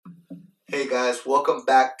Hey guys, welcome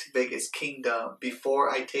back to Vegas Kingdom. Before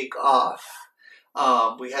I take off,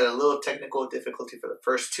 we had a little technical difficulty for the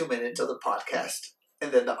first 2 minutes of the podcast,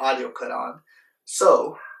 and then the audio cut on.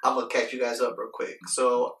 So I'm gonna catch you guys up real quick.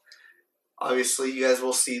 So obviously, you guys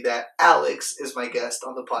will see that Alex is my guest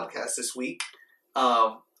on the podcast this week.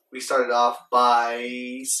 We started off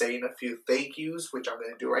by saying a few thank yous, which I'm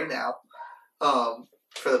gonna do right now.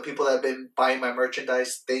 For the people that have been buying my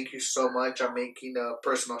merchandise, thank you so much. I'm making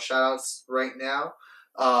personal shout outs right now.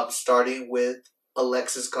 Starting with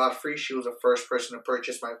Alexis Godfrey. She was the first person to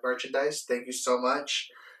purchase my merchandise. Thank you so much.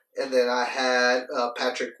 And then I had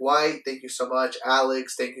Patrick White. Thank you so much.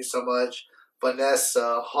 Alex. Thank you so much.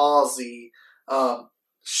 Vanessa. Halsey. So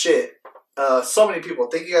many people.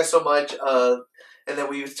 Thank you guys so much. And then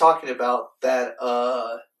we were talking about that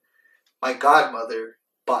my godmother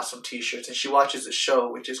bought some t-shirts and she watches the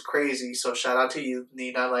show, which is crazy. So shout out to you,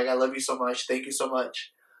 Nina. Like, I love you so much. Thank you so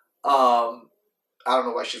much. I don't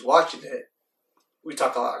know why she's watching it. We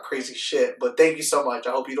talk a lot of crazy shit, but thank you so much.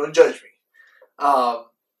 I hope you don't judge me.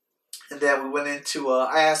 And then we went into,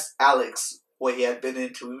 I asked Alex what he had been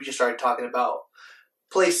into. We just started talking about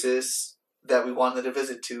places that we wanted to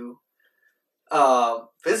visit to.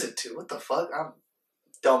 What the fuck?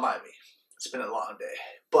 Don't mind me. It's been a long day.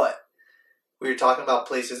 But we were talking about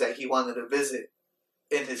places that he wanted to visit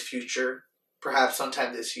in his future, perhaps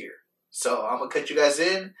sometime this year. So I'm going to cut you guys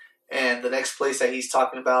in, and the next place that he's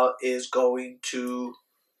talking about is going to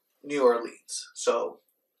New Orleans. So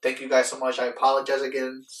thank you guys so much. I apologize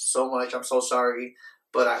again so much. I'm so sorry,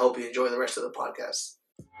 but I hope you enjoy the rest of the podcast.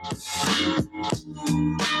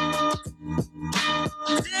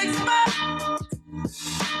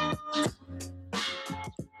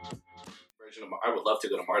 I would love to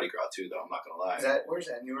go to Mardi Gras too, though. I'm not gonna lie. Where's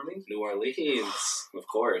that? New Orleans? New Orleans, of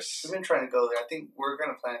course. We've been trying to go there. I think we're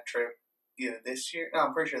gonna plan a trip either this year. No,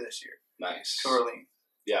 I'm pretty sure this year. Nice. To Orleans.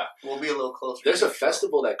 Yeah. We'll be a little closer. There's a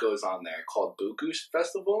festival that goes on there called Bookush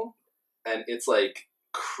Festival, and it's like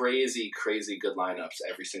crazy good lineups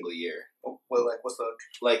every single year. Well, like what's the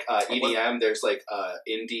EDM? There's like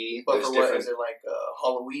indie. But there's for different. what is it like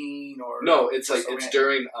Halloween or? No, it's like it's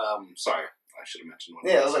during. Sorry, I should have mentioned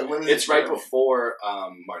one. Yeah, I was like, when is it's it right during? Before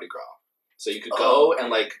Mardi Gras. So you could go and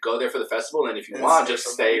like go there for the festival, and if you want, just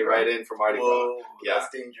stay right in for Mardi Gras. Yeah, that's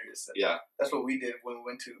dangerous. Yeah, that's what we did when we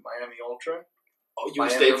went to Miami Ultra. Oh, you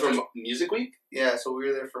stayed from Music Week? Yeah, so we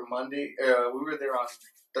were there for Monday. We were there on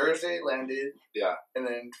Thursday, landed. Yeah, and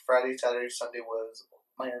then Friday, Saturday, Sunday was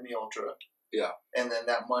Miami Ultra. Yeah, and then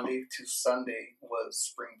that Monday to Sunday was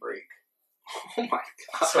spring break. Oh my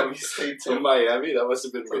god! So we stayed in Miami. That must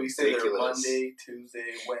have been ridiculous. We stayed there Monday,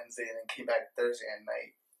 Tuesday, Wednesday, and then came back Thursday at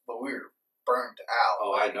night. But we were burnt out.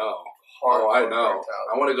 Oh, I know. I know.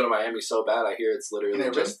 I want to go to Miami so bad. I hear it's literally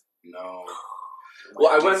just no.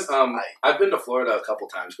 Well, I went. I've been to Florida a couple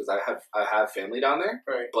times because I have family down there.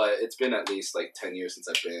 Right. But it's been at least like 10 years since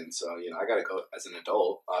I've been, so I gotta go as an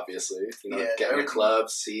adult. Obviously, get in the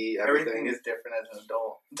clubs, see everything. Everything is different as an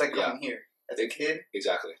adult. It's like coming here as a kid.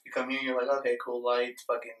 Exactly. You come here, you're like, okay, cool lights,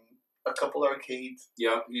 fucking a couple arcades.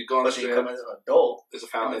 Yeah, you go on the strip. But you come as an adult. There's a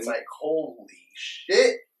fountain. And it's like, holy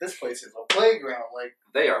shit, this place is a playground. Like,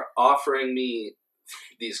 they are offering me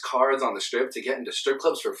these cards on the strip to get into strip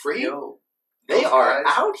clubs for free. Yo. They are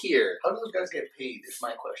out here. How do those guys get paid? Is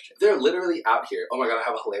my question. They're literally out here. Oh my god, I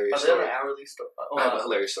have a hilarious story. Are they an hourly story? I have a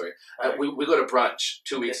hilarious story. We go to brunch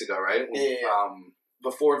 2 weeks ago, right? Yeah.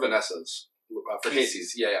 Before Vanessa's for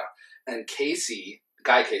Casey's. Yeah. And Casey,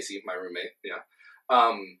 my roommate,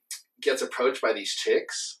 gets approached by these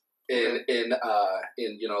chicks in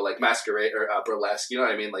like masquerade or burlesque. You know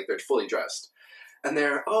what I mean? Like they're fully dressed. And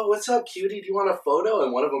they're, oh, what's up, cutie? Do you want a photo?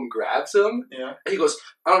 And one of them grabs him. Yeah. And he goes,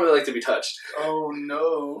 I don't really like to be touched. Oh,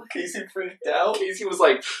 no. Casey freaked out. Casey was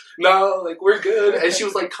like, no, like, we're good. And she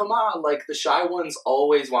was like, come on. Like, the shy ones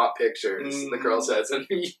always want pictures, the girl says. And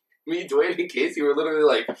me, Dwayne, and Casey were literally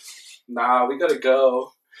like, nah, we gotta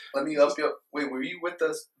go. Let me up your... Wait, were you with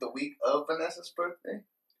us the week of Vanessa's birthday?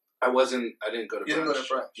 I didn't go to brunch. You didn't go to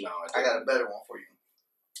brunch? No, I got a better one for you.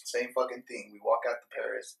 Same fucking thing. We walk out to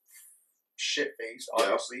Paris... Shit face,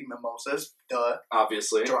 obviously. Yep. Mimosas, duh.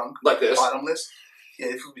 Obviously. Drunk. Like this. Bottomless. Yeah,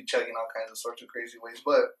 this will be chugging all kinds of sorts of crazy ways.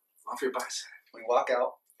 But off your bicep. We walk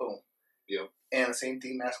out, boom. Yep. And the same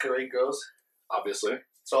thing, masquerade girls. Obviously.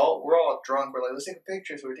 So we're all drunk. We're like, let's take a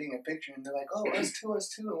picture. So we're taking a picture, and they're like, oh, us too.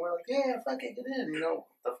 And we're like, yeah, fuck it, get in. The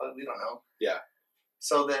fuck, we don't know. Yeah.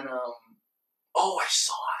 So then, oh, I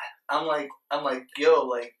saw it. I'm like, yo,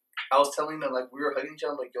 like, I was telling them, like, we were hugging each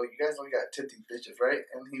other, like, yo, you guys know you got to tip these bitches, right?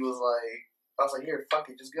 And he was like, I was like, here, fuck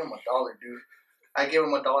it, just give them $1, dude. I gave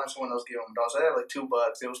him $1 and someone else gave him $1. So I had like $2.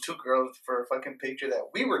 It was 2 girls for a fucking picture that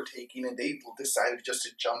we were taking, and they decided just to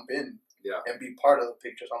jump in and be part of the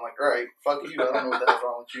picture. So I'm like, all right, fuck you. I don't know what the hell's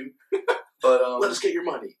wrong with you. But let us get your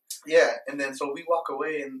money. Yeah, and then so we walk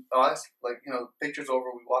away, and that's like, you know, picture's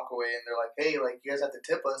over. We walk away, and they're like, hey, like, you guys have to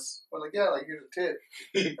tip us. We're like, yeah, like, here's a tip.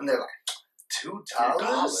 And they're like, $2?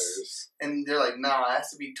 And they're like, no, it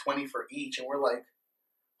has to be 20 for each. And we're like,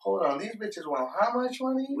 hold on, these bitches want how much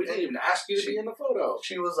money? We didn't even ask you to be in the photo.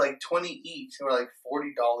 She was like 20 each. And we're like,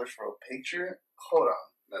 $40 for a picture? Hold on.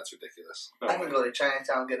 That's ridiculous. I can go to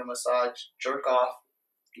Chinatown, get a massage, jerk off.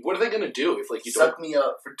 What are they gonna do if like you suck me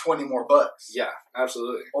up for 20 more bucks? Yeah,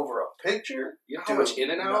 absolutely. Over a picture? You know how much In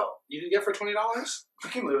and Out you can get for $20? You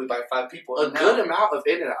can literally buy 5 people. A good amount of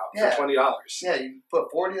In and Out for $20. Yeah, you put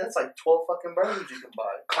 40. That's like 12 fucking burgers you can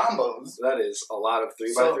buy. Combos. That is a lot of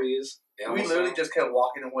 3x3s. We literally just kept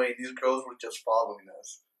walking away. These girls were just following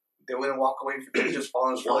us. They wouldn't walk away. They were just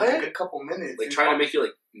following us for like a good couple minutes. Like trying to make you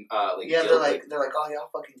like yeah, they're like, oh y'all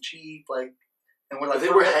fucking cheap, like. And we're like, they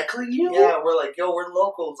were heckling you? Yeah, we're like, yo, we're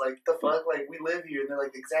locals. Like, the fuck? Like, we live here. And they're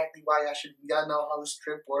like, exactly why y'all know how this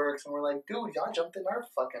trip works. And we're like, dude, y'all jumped in our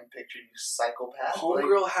fucking picture, you psychopath.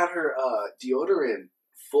 Homegirl had her deodorant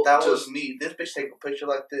full. That was me. This bitch take a picture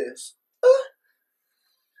like this.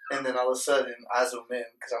 And then all of a sudden, I zoom in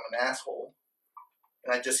because I'm an asshole.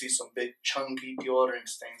 And I just see some big, chunky deodorant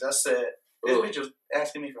stains. I said, this bitch was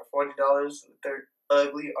asking me for $40. They're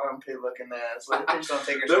ugly, armpit-looking ass. Like, bitch don't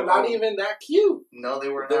take They're not even that cute. No, they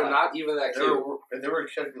were not. They're not even that cute. They were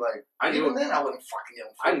trying to be like, even then, I wouldn't fucking give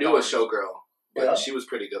them $40. I knew a showgirl, but she was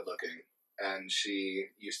pretty good looking. And she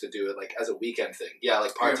used to do it, like, as a weekend thing. Yeah,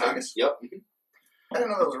 like, part-time. Yep. Mm-hmm. I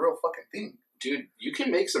didn't know that was a real fucking thing. Dude, you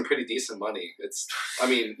can make some pretty decent money. It's, I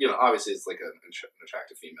mean, you know, obviously it's like an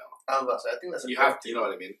attractive female. I was about to say, I think that's you have, you know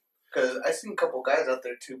what I mean? Because I've seen a couple guys out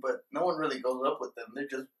there too, but no one really goes up with them. They're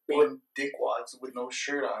just being dickwads with no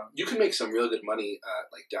shirt on. You can make some real good money,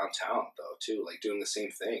 like downtown though too, like doing the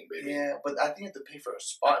same thing, baby. Yeah, but I think you have to pay for a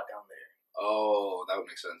spot down there. Oh, that would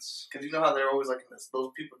make sense. Because you know how they're always like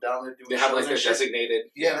those people down there doing. They have like their designated.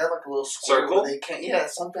 Yeah, they have like a little circle. They can't. Yeah,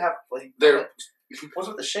 some have like. They're. What's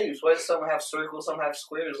with the shapes? Why does some have circles, some have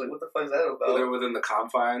squares? Like, what the fuck is that about? Well, they're within the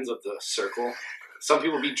confines of the circle. Some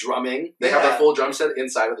people be drumming. They have a full drum set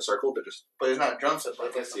inside of the circle. They're just. But it's not a drum set.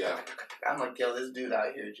 But it's, yeah. I'm like, yo, this dude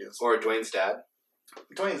out here just. Or Dwayne's dad.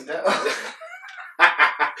 Dwayne's dad.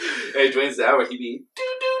 Hey, Dwayne's dad, where he be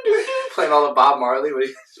playing all the Bob Marley.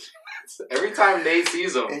 Every time Nate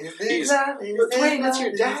sees him, he's Dwayne, that's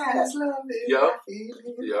your dad. Yup. It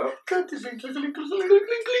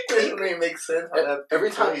really makes sense.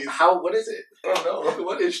 Every time, what is it? I don't know.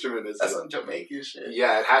 What instrument is that's it? That's some Jamaican shit.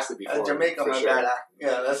 Yeah, it has to be. Jamaica, my bad.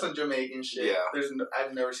 Yeah, that's some Jamaican shit. Yeah.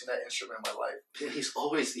 I've never seen that instrument in my life. Yeah,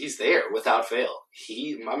 he's there without fail.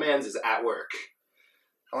 My man's is at work.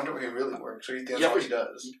 I wonder where he really works. Or you think that's what he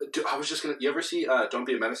does? Dude, I was just gonna. You ever see Don't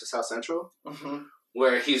Be a Menace to South Central? Mm-hmm.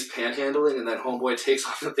 Where he's panhandling and then homeboy takes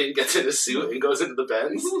off the thing, gets in his suit, and goes into the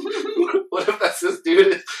Benz? What if that's this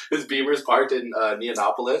dude? His Beamer's parked in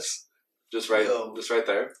Neonopolis, just right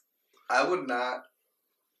there. I would not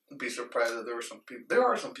be surprised if there were some people. There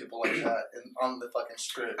are some people like that on the fucking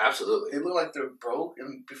strip. Absolutely. They look like they're broke,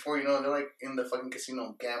 and before you know it, they're like in the fucking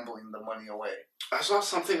casino gambling the money away. I saw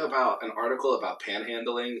something about an article about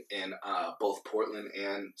panhandling in both Portland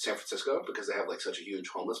and San Francisco because they have like such a huge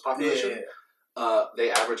homeless population. Yeah. They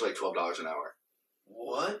average like $12 an hour.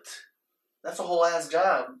 What? That's a whole ass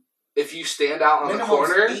job. If you stand out on the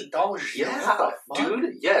corner, $8. Yeah,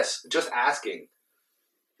 dude. Yes, just asking.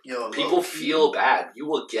 Yo, people feel bad. You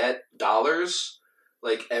will get dollars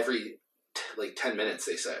like every 10 minutes.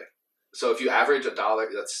 They say. So if you average $1,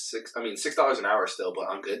 that's $6 an hour still. But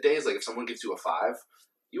on good days, like if someone gives you a $5,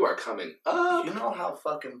 you are coming up. You know how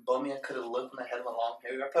fucking bummy I could have looked when I had my long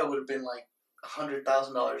hair? I probably would have been like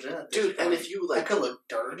 $100,000 in it. Dude, and if you like... I could look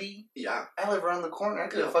dirty. Yeah. I live around the corner. I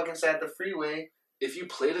could have fucking sat at the freeway. If you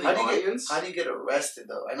play to the audience... How do you get arrested,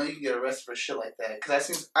 though? I know you can get arrested for shit like that.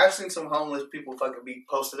 Because I've seen some homeless people fucking be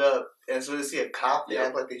posted up, and as soon as they see a cop, they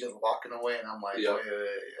act like they're just walking away, and I'm like, wait.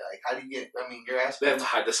 Like, how do you get... I mean, you're asking... They have to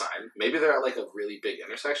hide the sign. Maybe they're at, like, a really big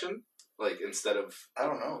intersection. Like, instead of... I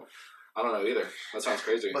don't know. I don't know either. That sounds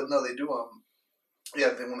crazy. But no, they do,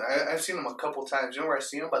 yeah, I've seen them a couple times. You know where I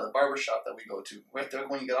see them? By the barbershop that we go to. Right there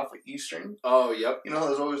when you get off of Eastern. Oh, yep. You know,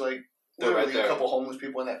 there's always like literally a couple homeless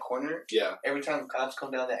people in that corner. Yeah. Every time cops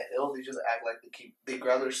come down that hill, they just act like they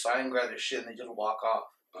grab their sign, grab their shit, and they just walk off.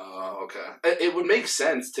 Oh, okay. It would make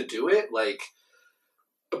sense to do it, like,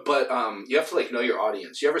 but you have to like know your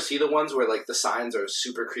audience. You ever see the ones where like the signs are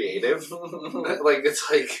super creative? Like it's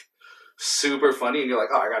like super funny, and you're like,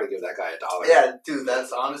 oh, I gotta give that guy $1. Yeah, dude,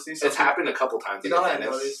 that's honestly something. It's happened a couple times. You know what I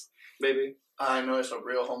noticed? Maybe. I noticed a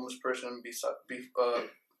real homeless person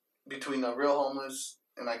between a real homeless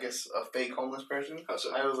and I guess a fake homeless person. How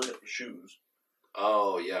so? I always look at the shoes.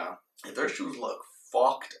 Oh, yeah. If their shoes look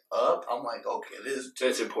fucked up, I'm like, okay,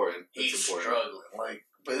 it's important. He's it's important. struggling. Like,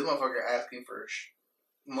 but this motherfucker asking for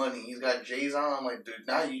money. He's got J's on. I'm like, dude,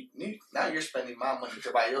 now you're spending my money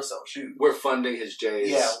to buy yourself shoes. We're funding his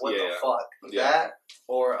J's. Yeah, what the fuck? Yeah. That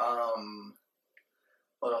or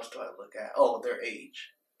what else do I look at? Oh, their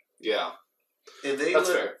age. Yeah. If they That's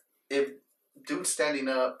fair. If dude's standing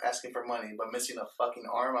up asking for money but missing a fucking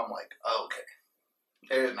arm, I'm like, okay.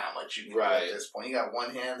 There's not much you can do at this point. You got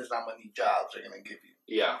one hand, there's not many jobs they're going to give you.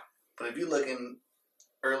 Yeah. But if you look in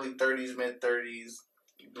early 30s, mid 30s,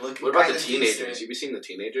 looking what about the teenagers? decent, You be seeing the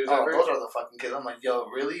teenagers oh, ever? those are the fucking kids. I'm like, yo,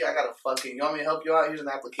 really? I got to fucking, you want me to help you out? Here's an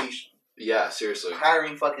application. Yeah, seriously.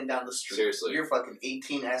 Hiring fucking down the street. Seriously. You're fucking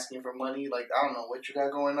 18 asking for money. Like, I don't know what you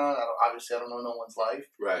got going on. Obviously, I don't know no one's life.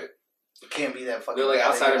 Right. It can't be that fucking. They're like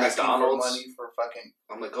outside of McDonald's. For money for fucking.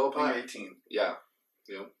 I'm like, go buy. 18. Yeah.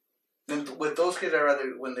 Yeah. Then with those kids, I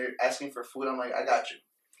rather when they're asking for food, I'm like, I got you.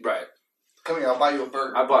 Right. Come here, I'll buy you a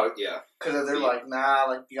burger. I bought it. Yeah. Because they're like, nah,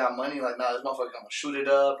 like you got money, like nah, this motherfucker gonna shoot it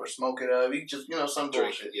up or smoke it up. You just some Drink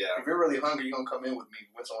bullshit. it, yeah. If you're really hungry, you're gonna come in with me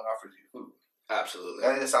when someone offers you food. Absolutely.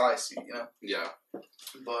 That's how I see it, Yeah.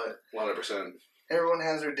 But 100%. everyone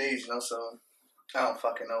has their days, so I don't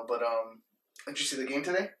fucking know. But did you see the game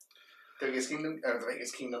today? The Vegas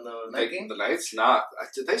Kingdom, the night game. The Knights, not.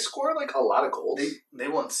 Did they score like a lot of goals? They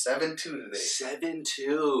won 7-2 today.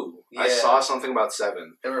 7-2. Yeah. I saw something about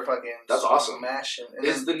 7. They were fucking. That's awesome. Smashing.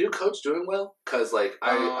 Is the new coach doing well? Because like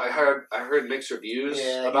I heard mixed reviews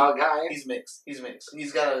about guy. He's mixed.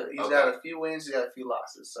 He's got a few wins. He's got a few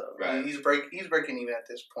losses. So right. he's breaking even at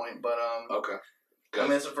this point. But okay. Good. I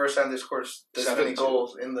mean, it's the first time they scored this many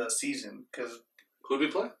goals in the season. Because who'd we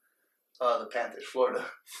play? The Panthers, Florida.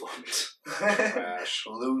 Trash.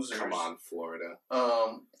 Losers. Come on, Florida.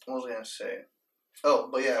 What was I gonna say? Oh,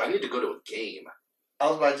 but yeah. I need to go to a game. I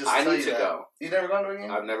was about to just tell you that. Go. You never gone to a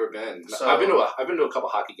game? I've never been. So, I've been to a couple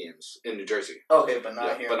hockey games in New Jersey. Okay, but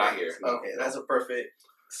not here. But not here. No, okay, that's a perfect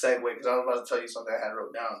segue because I was about to tell you something I had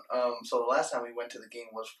wrote down. So the last time we went to the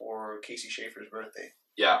game was for Casey Schaefer's birthday.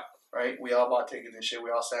 Yeah. Right? We all bought tickets and shit.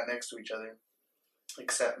 We all sat next to each other,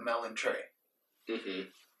 except Mel and Trey. Mm-hmm.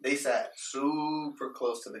 They sat super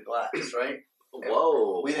close to the glass, right?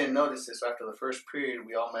 Whoa. We didn't notice this. After the first period,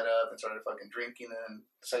 we all met up and started fucking drinking, and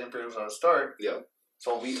the second period was about to start. Yeah.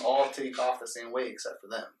 So we all take off the same way except for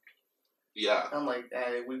them. Yeah. I'm like,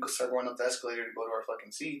 we start going up the escalator to go to our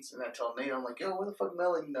fucking seats, and I tell Nate, I'm like, yo, where the fuck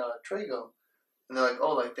Mel and Trey go? And they're like,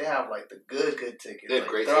 oh, like they have like the good tickets. They have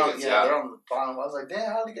like, great tickets, yeah. They're on the bottom. I was like,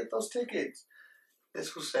 damn, how did they get those tickets?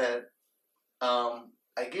 This was said, I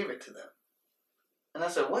gave it to them. And I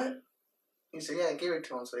said, what? He said, yeah, I gave it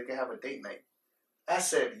to them so they could have a date night. I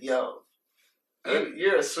said, yo,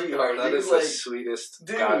 you're a sweetheart. That is the sweetest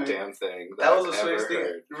goddamn thing that was the sweetest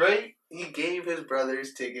thing, right? He gave his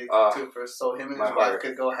brother's tickets so him and his wife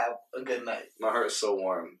could go have a good night. My heart is so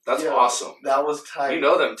warm. That's awesome. That was tight. You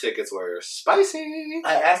know them tickets were spicy.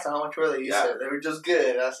 I asked him how much were they. He said they were just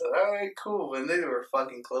good. I said, all right, cool. And they were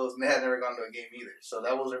fucking close, and they had never gone to a game either. So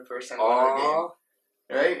that was their first time going to a game.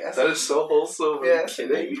 Right? That is so wholesome. Yeah,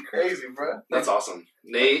 Nate, you crazy, bro. That's awesome.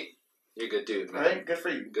 Nate, you're a good dude, man. Right? Good for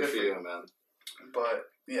you. Good for you, man. But,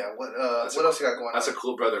 yeah, what else you got going on? That's a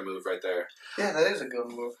cool brother move right there. Yeah, that is a good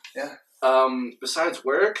move. Yeah. Besides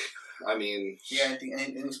work, I mean... Yeah,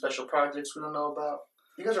 any special projects we don't know about?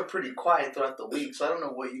 You guys are pretty quiet throughout the week, so I don't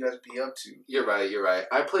know what you guys be up to. You're right.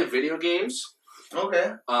 I play video games.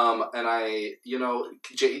 Okay. And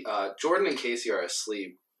Jordan and Casey are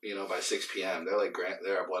asleep, by 6 p.m. They're like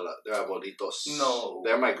they're abuelitos. No.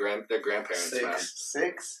 They're their grandparents, man.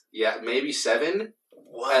 6? Yeah, maybe 7.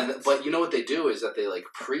 What? But you know what they do is that they like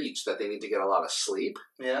preach that they need to get a lot of sleep.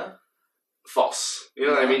 Yeah. False. You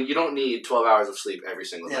know what I mean? You don't need 12 hours of sleep every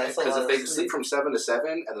single night. Because if they sleep from 7 to 7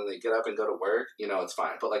 and then they get up and go to work, it's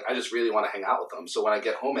fine. But like, I just really want to hang out with them. So when I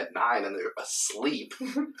get home at 9 and they're asleep,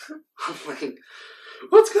 I'm like,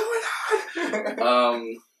 what's going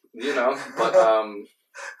on?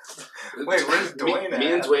 But wait, where's Dwayne?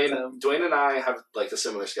 Me and Dwayne and I have like a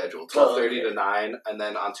similar schedule: 12:30 to 9, and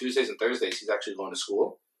then on Tuesdays and Thursdays he's actually going to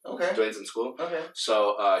school. Okay. Dwayne's in school. Okay.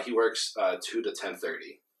 So he works 2 to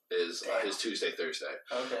 10:30 is his Tuesday, Thursday.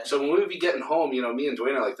 Okay. So when we be getting home, me and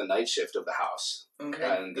Dwayne are like the night shift of the house. Okay.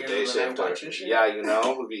 And the day shift,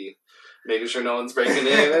 we'd be making sure no one's breaking in.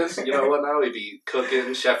 We'd be cooking,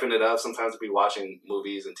 chefing it up. Sometimes we'd be watching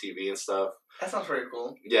movies and TV and stuff. That sounds pretty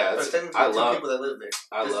cool. Yeah, I love people that live there.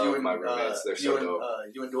 I love my roommates. They're so dope.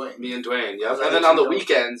 You and Dwayne. Me and Dwayne, yeah. And then on the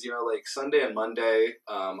weekends, like Sunday and Monday,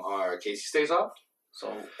 our Casey stays off.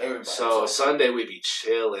 So everybody. So Sunday we be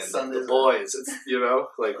chilling. The boys, it's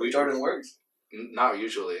like we. Jordan works. Not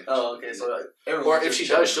usually. Oh, okay. So or if she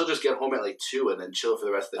does, she'll just get home at like 2 and then chill for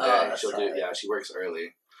the rest of the day. She'll do. Yeah, she works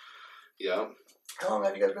early. Yeah. How long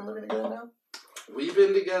have you guys been living together now? We've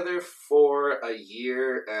been together for a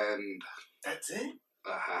year and. That's it.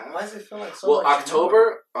 Why does it feel like so much? Well,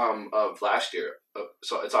 October of last year.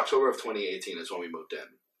 So it's October of 2018 is when we moved in.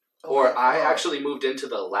 Or I actually moved into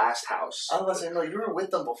the last house. I was about to say, no, you were with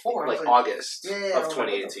them before. Like August of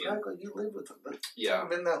 2018. You lived with them. Yeah. You've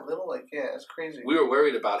been that little? Like, yeah, it's crazy. We were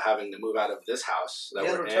worried about having to move out of this house that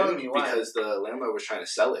we're in because the landlord was trying to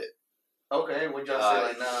sell it. Okay, what'd y'all say?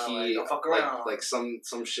 Like, nah, don't fuck around. Like some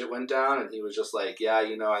shit went down and he was just like, yeah,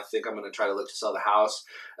 I think I'm going to try to look to sell the house.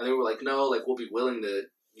 And they were like, no, like, we'll be willing to,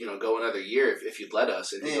 go another year if you'd let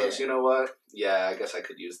us. And he goes, you know what? Yeah, I guess I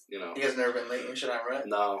could use, You guys never been late and shit on rent?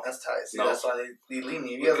 No. That's tight. See, that's why they lean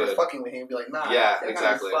you. If you guys were fucking with him, he'd be like, nah. Yeah,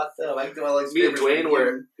 exactly. Fucked up. I do all like me and Dwayne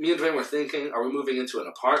were thinking, are we moving into an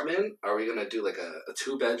apartment? Are we going to do like a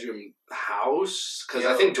 2-bedroom house? Because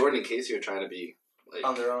I think Jordan and Casey are trying to be like,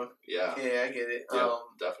 on their own. Yeah. Yeah, I get it. Yeah,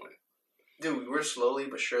 definitely. Dude, we're slowly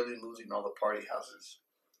but surely losing all the party houses.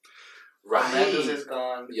 Right. Amanda's is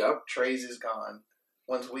gone. Yep. Trey's is gone.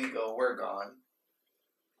 Once we go, we're gone.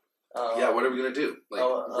 Yeah, what are we going to do? Like,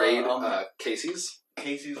 raid Casey's?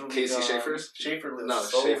 Casey Schaefer's? Schaefer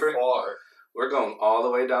lives so far. We're going all the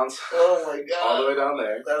way down. Oh my god. All the way down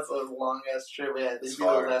there. That's a long ass trip. Yeah, these be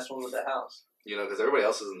the last one with the house. Because everybody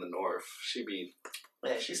else is in the north.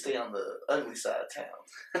 Man, she stay on the ugly side of town.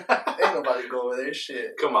 Ain't nobody go over there.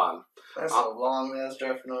 Shit. Come on. That's a long ass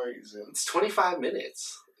drive for no reason. It's 25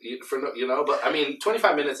 minutes. But I mean,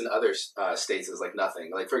 25 minutes in other states is like nothing.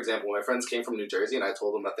 Like, for example, my friends came from New Jersey and I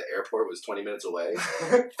told them that the airport was 20 minutes away.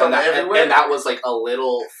 and that was like a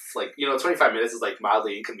little, like, 25 minutes is like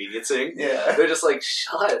mildly inconveniencing. Yeah. They're just like,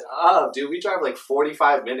 shut up, dude. We drive like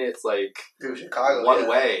 45 minutes, like, dude, Chicago, one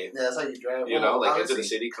way. Yeah, that's how you drive. Like, honestly, into the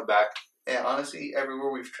city, come back. Yeah, honestly,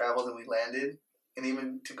 everywhere we've traveled and we landed, and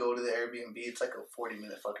even to go to the Airbnb, it's like a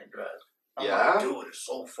 40-minute fucking drive. I'm like, dude, it's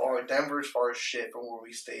so far. Denver's far as shit from where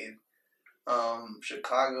we stayed.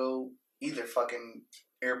 Chicago, either fucking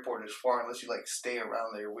airport is far unless you like stay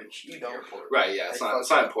around there, which you don't. Right? Yeah, it's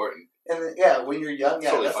not important. And then, when you're young,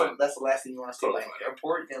 totally that's the last thing you want to stay like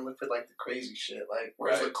airport. You can look for like the crazy shit, like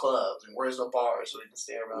where's the clubs and where's the bars, so we can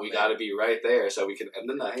stay around. We got to be right there so we can end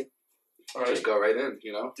the night. Right. Just go right in,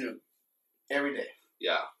 dude. Every day.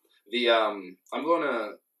 Yeah. I'm going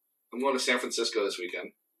to San Francisco this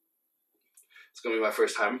weekend. It's going to be my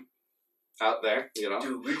first time out there, Dude,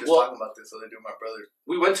 we were just talking about this the other day with my brother.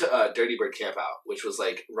 We went to Dirty Bird Campout, which was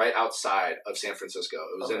like right outside of San Francisco.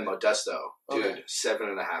 It was in Modesto. Dude,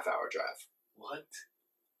 7.5 hour drive. What?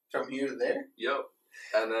 From here to there? Yep.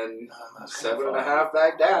 And then 7.5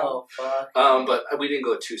 back down. Oh, fuck. But we didn't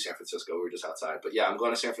go to San Francisco. We were just outside. But yeah, I'm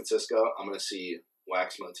going to San Francisco. I'm going to see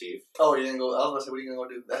Wax Motif. Oh, you didn't go? I was going to say, what are you going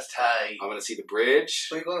to go do? That's tight. I'm going to see the bridge.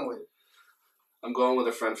 Who are you going with? I'm going with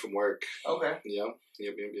a friend from work. Okay. Yep.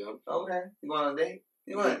 Okay. You going on a date?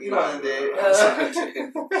 You going on a date?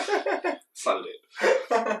 It's not a date.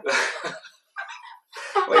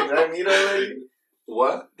 Wait, did I meet her already?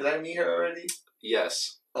 What? Did I meet her already?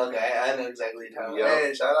 Yes. Okay, I know exactly how. Yep.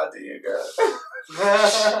 Hey, shout out to you, girl.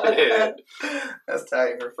 That's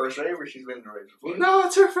tight. Her first rave, or she's been in the rave before? No,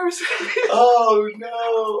 it's her first rave. Oh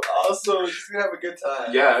no! Also, she's gonna have a good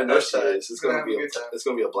time. Yeah, I know she is. It's gonna be it's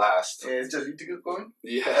gonna be a blast. Yeah, it's just you two going.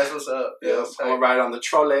 Yeah, that's what's up. Yeah, I'm gonna ride on the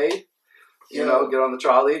trolley. Get on the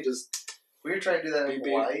trolley. We were trying to do that in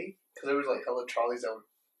Hawaii because there was like hella trolleys that would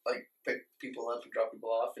like pick people up and drop people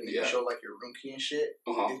off, and you show like your room key and shit.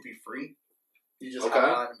 It'd be free. You just hop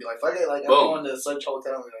on and be like, fuck it, like, I'm going to such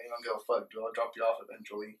hotel, you don't give a fuck, dude, I'll drop you off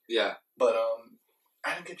eventually. Yeah. But,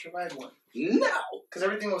 I didn't get to ride one. No! Because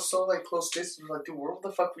everything was so, like, close distance. Like, dude, where the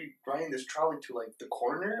fuck we riding this trolley to, like, the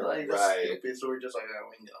corner? Like, that's stupid. So we're just like,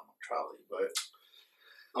 we can get on a trolley, but...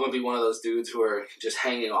 I'm gonna be one of those dudes who are just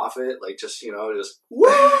hanging off it, like, just, woo!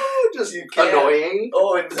 Just annoying.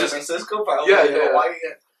 Oh, in San Francisco? Probably. Yeah. Hawaii,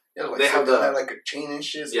 yeah, like, they have like a chain and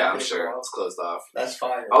shit. So yeah, I'm sure it's closed off. That's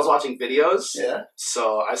fine. I was watching videos. Yeah.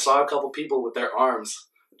 So I saw a couple people with their arms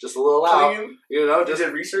just a little out. You just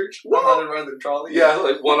did research on how to run the trolley. Yeah,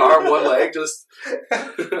 like one arm, one leg, just.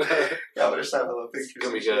 Yeah, we're just having a little pictures. It's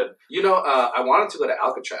gonna be good. I wanted to go to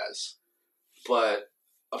Alcatraz, but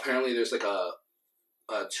apparently there's like a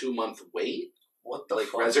 2-month wait. What the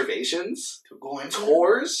fuck? Like reservations to go into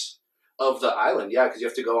tours Of the island, yeah, because you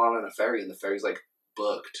have to go on a ferry, and the ferry's like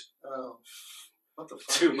booked. Oh, what the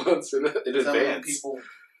fuck? 2 months in advance. People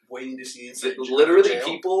waiting to see it. Literally,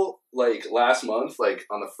 people like last month, like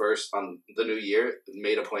on the new year,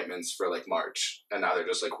 made appointments for like March, and now they're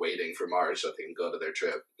just like waiting for March so they can go to their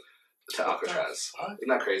trip to Alcatraz. Isn't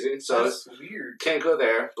that crazy? So that's weird. Can't go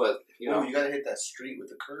there, but you know, you gotta hit that street with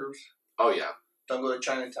the curves. Oh yeah. Don't go to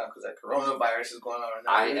Chinatown because that coronavirus is going on right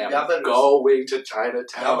now. I am going to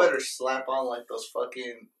Chinatown. Y'all better slap on like those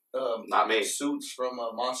fucking not me suits from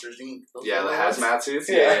Monsters Inc. Those the hazmat suits.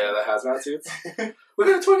 Yeah, the hazmat suits. We're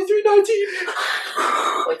gonna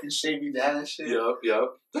 2319. Fucking shavy down and shit.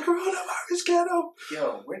 Yep. The coronavirus ghetto.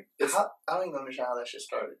 Yo, I don't even understand how that shit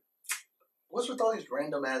started. What's with all these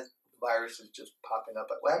random ass viruses just popping up?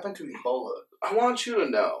 What happened to Ebola? I want you to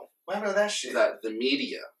know. What happened to that shit? That the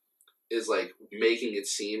media is like making it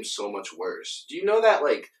seem so much worse. Do you know that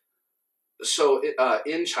like? So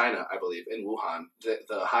in China, I believe in Wuhan,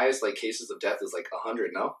 the highest like cases of death is like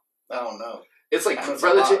 100. No, I don't know. It's like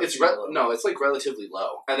relative. It's like relatively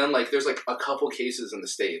low, and then like there's like a couple cases in the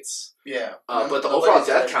States. Yeah, but the overall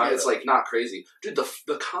death count is like not crazy, dude.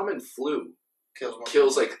 The common flu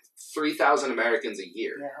kills like 3,000 Americans a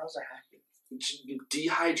year. Yeah, how's that happening?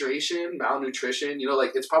 Dehydration, malnutrition. You know,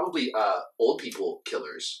 like it's probably old people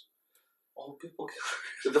killers. Old people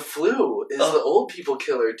killer. The flu is the old people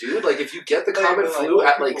killer, dude. Like if you get the common flu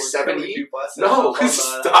at like 70, no,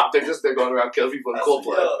 stop. They're going around killing people in cold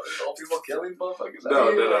blood. Old people killing motherfuckers.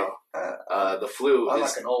 No. The flu I'm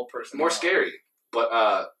is like an old person. More scary.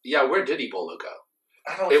 But yeah, where did Ebola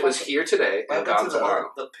go? It was here today and gone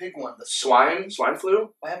tomorrow. The pig one, the swine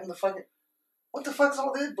flu. What happened to fucking? What the fuck's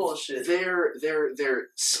all this bullshit? They're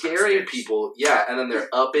scaring people, yeah, and then they're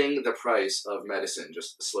upping the price of medicine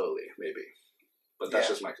just slowly, maybe. But that's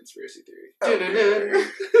just my conspiracy theory. Okay.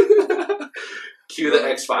 Cue the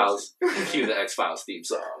X-Files. Cue the X-Files theme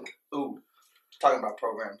song. Ooh, talking about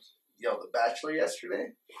programs. Yo, The Bachelor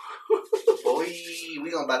yesterday. Boy,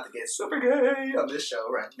 we about to get super gay on this show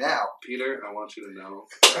right now. Peter, I want you to know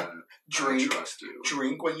that I trust you.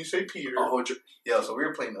 Drink when you say Peter. Oh, yo, so we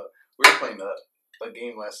were playing a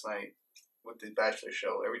game last night with the Bachelor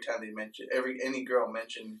show. Every time they mentioned, any girl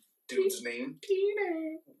mentioned dude's name,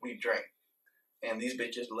 Peter, we drank. And these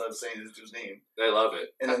bitches love saying this dude's name. They love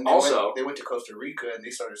it. And then they went to Costa Rica and they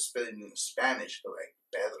started spitting in Spanish. They're like,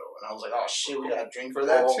 Pedro. And I was like, oh shit, we got to drink for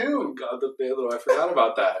that too. Oh my God, the Pedro. I forgot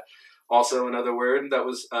about that. Also, another word that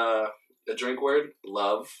was a drink word,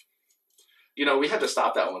 love. You know, we had to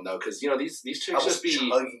stop that one though, because you know these chicks just be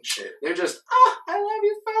chugging shit. They're just, I love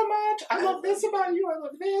you so much. I love this about you. I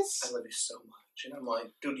love this. I love you so much. And I'm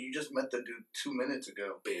like, dude, you just met the dude 2 minutes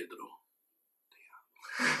ago. Pedro.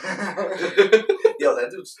 Yo,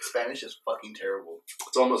 that dude's Spanish is fucking terrible.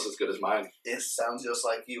 It's almost as good as mine. It sounds just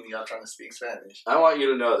like you when y'all trying to speak Spanish. I want you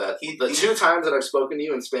to know that the 2 times that I've spoken to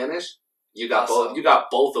you in Spanish, you got both. You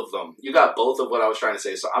got both of them. You got both of what I was trying to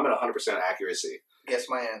say. So I'm at 100% accuracy. Guess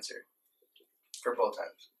my answer for both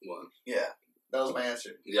times. One. Yeah, that was my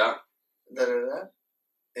answer. Yeah.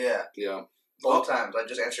 Yeah. Yeah. Both times I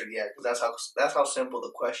just answered yeah, because that's how simple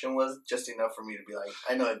the question was. Just enough for me to be like,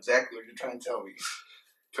 I know exactly what you're trying to tell me.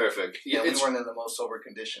 Perfect. Yeah, we weren't in the most sober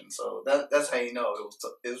condition, so that's how you know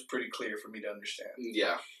it was pretty clear for me to understand.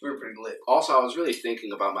 Yeah, we were pretty lit. Also, I was really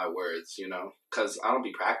thinking about my words, you know, because I don't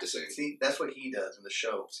be practicing. See, that's what he does in the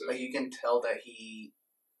show. So. Like you can tell that he,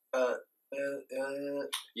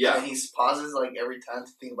 yeah, he pauses like every time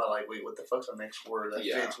to think about like, wait, what the fuck's the next word that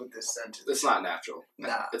fits with this sentence? It's not natural.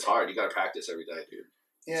 Nah, it's hard. You gotta practice every day, dude.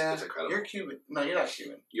 Yeah, it's incredible. You're Cuban. No, you're not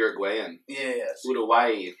Cuban. Uruguayan. Yeah, yes.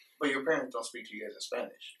 Uruguay. But your parents don't speak to you guys in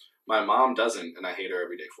Spanish. My mom doesn't, and I hate her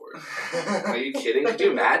every day for it. Are you kidding? Could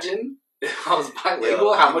you imagine if I was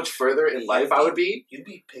bilingual, how much further in life I would be? You'd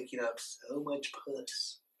be picking up so much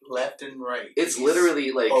puss left and right. It's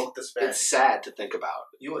literally like, it's sad to think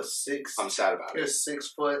about. You a 6. I'm sad about You're it. a 6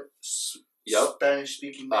 foot Spanish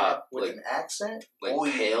speaking man with like, an accent. Like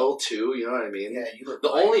pale too, you know what I mean? Yeah, you look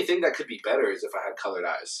the only thing that could be better is if I had colored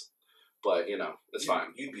eyes. But, you know, it's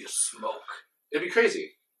fine. You'd be a smoke. It'd be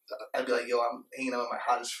crazy. I'd be like, yo, I'm hanging out with my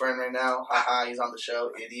hottest friend right now. Haha, he's on the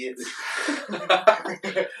show, idiots.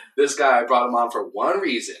 This guy, I brought him on for one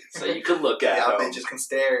reason, so you could look at him. Bitches can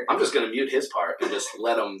stare. I'm just going to mute his part and just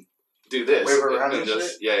let him do this. Wave around and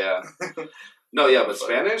just, yeah. No, yeah, but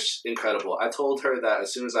Spanish, incredible. I told her that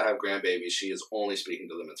as soon as I have grandbabies, she is only speaking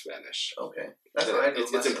to them in Spanish. Okay. That's what I do.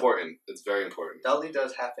 It's important. It's very important. Dali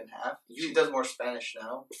does half and half. She does more Spanish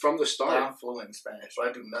now. From the start. I'm fluent in Spanish, so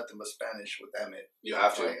I do nothing but Spanish with Emmett. You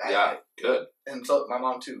have to. Like, good. And so my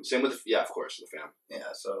mom too. Same with, of course, the fam.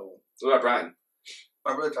 Yeah, so. What about Brian?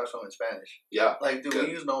 My brother talks to him in Spanish. Yeah. Like, dude, good.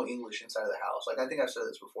 we use no English inside of the house. Like, I think I've said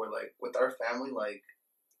this before. Like, with our family, like,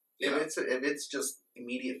 Yeah. if it's just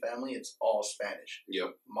immediate family, it's all Spanish.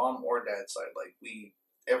 Yep. Mom or dad's side, like,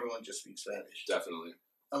 everyone just speaks Spanish. Definitely.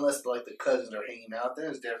 Unless, like, the cousins are hanging out, then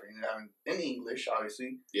it's different. In English,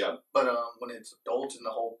 obviously. Yeah. But when it's adults in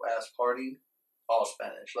the whole ass party, all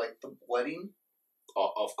Spanish. Like, the wedding.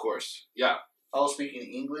 Of course. Yeah. I was speaking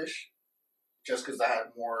English just because I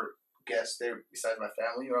had more guests there besides my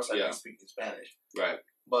family, or else I'd be speaking Spanish. Right.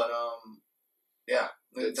 But, yeah.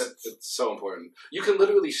 It's so important. You can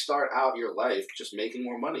literally start out your life just making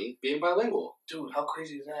more money being bilingual. Dude, how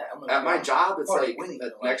crazy is that? At my job, it's like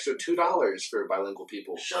an extra $2 for bilingual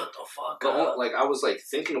people. Shut the fuck up. Like, I was, like,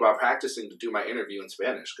 thinking about practicing to do my interview in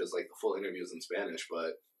Spanish, because, like, the full interview is in Spanish,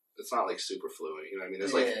 but it's not, like, super fluent. You know what I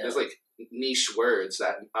mean? There's niche words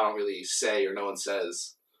that I don't really say or no one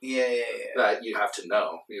says. Yeah. That you have to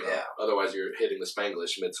know, you know. Yeah. Otherwise, you're hitting the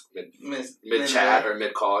Spanglish mid chat or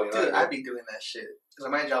mid call. You know, dude, I'd be doing that shit. Because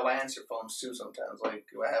at my job, I answer phones too sometimes. Like,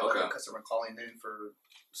 if I have like, a customer calling in for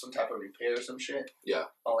some type of repair or some shit, yeah,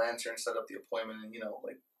 I'll answer and set up the appointment and, you know,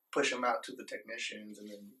 like, push them out to the technicians, and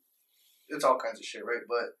then it's all kinds of shit, right?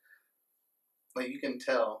 But, like, you can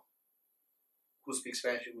tell who speaks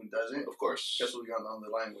Spanish and who doesn't. Of course. Just what you're on the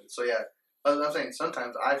line with. So, yeah, I'm saying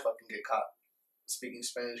sometimes I fucking get caught speaking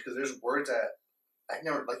Spanish because there's words that I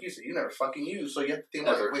never, like you said, you never fucking use. So you have to think,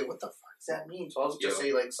 like, wait, what the fuck does that mean? So I'll just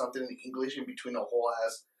say, like, something in English in between a whole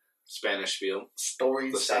ass Spanish spiel. Story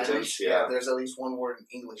in Spanish. Sentence, yeah, there's at least one word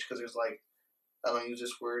in English because there's, like, I don't use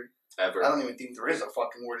this word. Ever. I don't even think there is a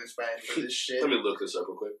fucking word in Spanish for this shit. Let me look this up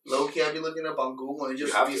real quick. Low-key, I'd be looking up on Google and it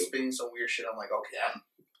just be spitting some weird shit. I'm like, okay,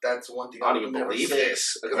 that's one thing I don't even believe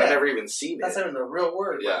this. Because I've never even seen it. That's not even a real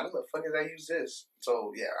word. Yeah. Like, when the fuck did I use this?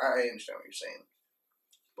 So, yeah, I understand what you're saying.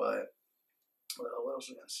 But, well, what else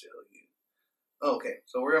was I going to say to you? Okay,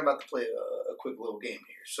 so we're about to play a quick little game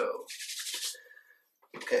here. So,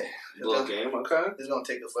 okay. Little game, okay. This is going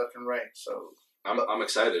to take us left and right, so. I'm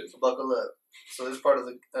excited. So buckle up. So this part of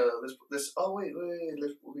the, this oh, wait,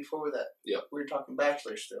 before that. Yeah. We were talking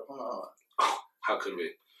Bachelor still. Hold on. Oh, how could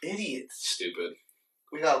we? Idiots. Stupid.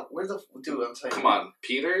 Dude, I'm saying. Come on,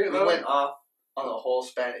 Peter? We went off on a whole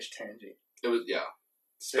Spanish tangent. It was, yeah.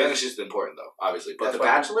 Spanish is important, though, obviously. But The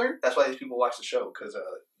Bachelor? That's why these people watch the show, because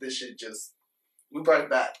this shit just... We brought it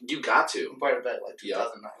back. You got to. We brought it back like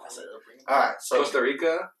 2009. I said, alright, so... Costa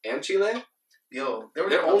Rica and Chile? Yo,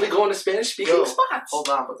 they're only going to Spanish-speaking spots. Hold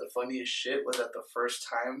on, but the funniest shit was that the first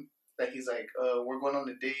time that he's like, we're going on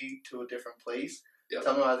a date to a different place. Yep.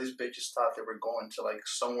 Tell me how these bitches thought they were going to, like,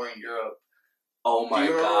 somewhere in Europe. Oh my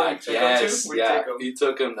God, yes. Yeah, he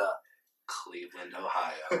took him to Cleveland,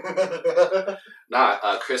 Ohio.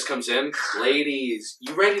 Chris comes in. Ladies,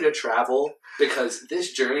 you ready to travel? Because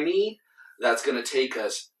this journey that's going to take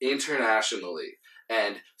us internationally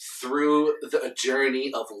and through the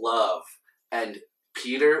journey of love. And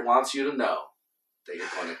Peter wants you to know that you're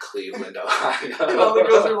going to Cleveland, Ohio. And all the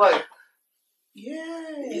girls are like,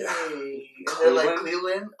 yay. Yeah. And they're like,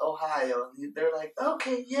 Cleveland, Ohio. And they're like,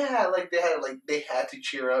 okay, yeah. Like, they had to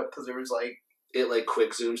cheer up because there was, like... It, like,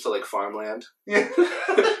 quick zooms to, like, farmland. Yeah.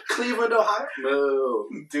 Cleveland, Ohio? No.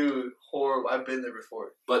 Dude, horrible. I've been there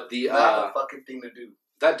before. But not a fucking thing to do.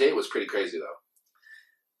 That date was pretty crazy,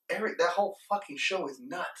 though. That whole fucking show is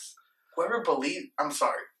nuts. Whoever believes... I'm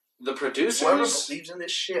sorry. The producers... Whoever believes in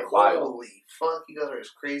this shit, holy fuck, you guys are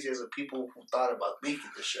as crazy as the people who thought about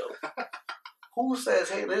making the show. Who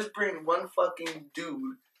says, hey, let's bring one fucking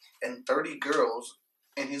dude and 30 girls,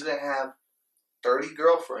 and he's gonna have 30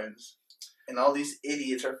 girlfriends, and all these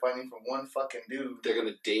idiots are fighting for one fucking dude. They're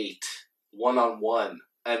gonna date one-on-one,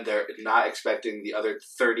 and they're not expecting the other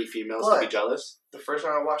 30 females to be jealous? The first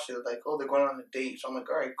time I watched it, like, oh, they're going on a date. So I'm like,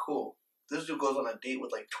 alright, cool. This dude goes on a date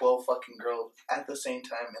with like 12 fucking girls at the same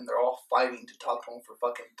time, and they're all fighting to talk to him for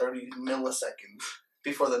fucking 30 milliseconds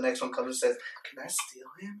before the next one comes and says, can I steal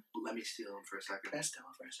him? Let me steal him for a second. Can I steal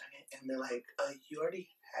him for a second? And they're like, you already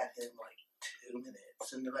had him like 2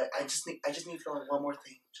 minutes. And they're like, I just need to know one more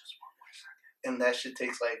thing. Just one more second. And that shit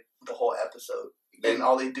takes like the whole episode. And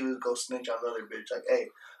all they do is go snitch on the other bitch. Like, hey,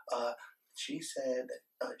 she said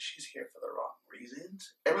she's here for the wrong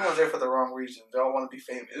reasons. Everyone's there for the wrong reasons. They all want to be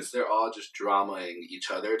famous. They're all just dramaing each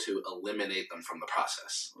other to eliminate them from the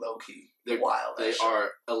process. Low-key. They're wild. They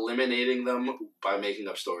are eliminating them by making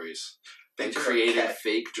up stories and creating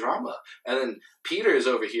fake drama. And then Peter is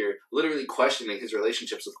over here literally questioning his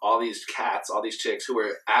relationships with all these cats, all these chicks who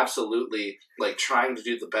are absolutely like trying to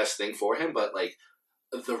do the best thing for him, but like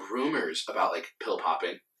the rumors about like pill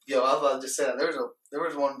popping. Yo, I was about to just say that there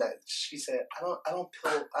was one that she said, I don't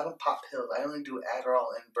pop pills. I only do Adderall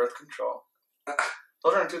and birth control.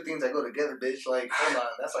 Those aren't two things that go together, bitch. Like, hold on.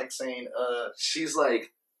 That's like saying, She's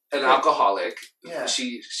like an alcoholic. Yeah.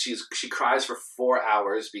 She cries for 4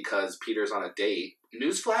 hours because Peter's on a date.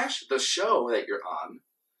 Newsflash: the show that you're on,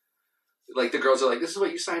 like the girls are like, "This is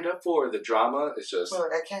what you signed up for." The drama is just. well,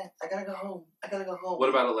 I can't. I gotta go home. What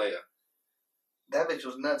about Alea? That bitch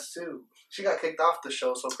was nuts too. She got kicked off the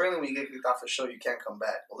show. So apparently, when you get kicked off the show, you can't come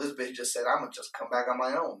back. Well, this bitch just said, "I'm gonna just come back on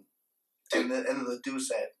my own." And then the dude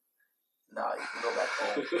said, "Nah, you can go back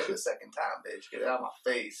home for the second time, bitch. Get it out of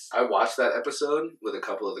my face." I watched that episode with a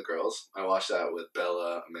couple of the girls. I watched that with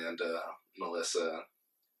Bella, Amanda, Melissa,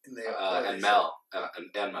 and Mel,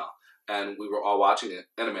 and Mel, and we were all watching it.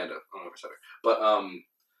 And Amanda, I don't know if I said her, but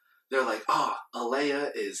they're like, "Oh,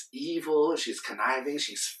 Alea is evil. She's conniving.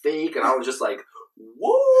 She's fake," and I was just like, "Woo!"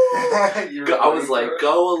 I was like,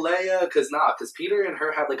 "Go, Alea," because Peter and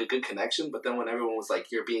her had like a good connection. But then when everyone was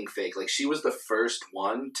like, "You're being fake," like she was the first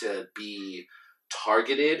one to be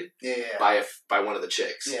targeted by one of the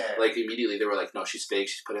chicks. Yeah. Like immediately they were like, "No, she's fake.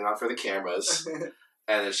 She's putting on for the cameras."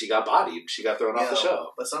 And then she got bodied. She got thrown off the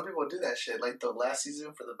show. But some people do that shit. Like the last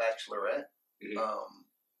season for The Bachelorette.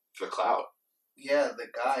 For clout. Yeah, the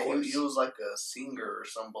guy, he was like a singer or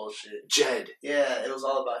some bullshit. Jed. Yeah, it was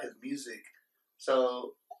all about his music.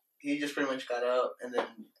 So he just pretty much got up, and then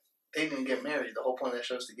they didn't get married. The whole point of that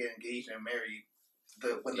show is to get engaged and married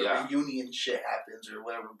when the reunion shit happens or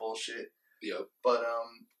whatever bullshit. Yep. But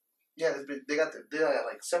yeah, they got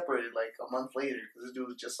like separated like a month later because this dude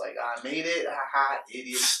was just like, "I made it, haha,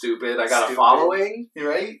 idiot, stupid. I got a following." You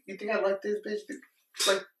right? You think I like this bitch?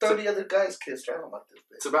 Like 30 other guys kissed her. I don't like this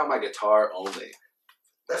bitch. It's about my guitar only.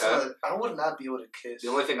 That's not, I would not be able to kiss. The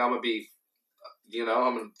only thing I'm gonna be, I'm gonna. You know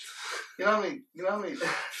how many? You know how many? You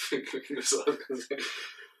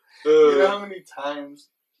know how many times?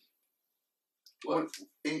 What?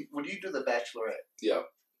 Would you do The Bachelorette? Yeah.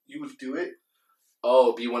 You would do it.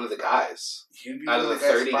 Oh, be one of the guys. You'd be out one of of the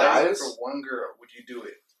 30 guys for one girl. Would you do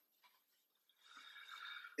it?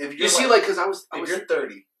 If you see, like, because if you're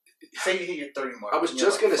 30, say you hit your 30 mark. I was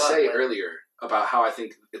just gonna say earlier about how I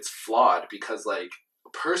think it's flawed because, like,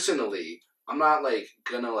 personally, I'm not like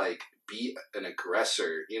gonna like be an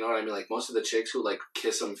aggressor. You know what I mean? Like most of the chicks who like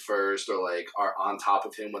kiss him first or like are on top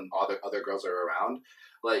of him when all the other girls are around.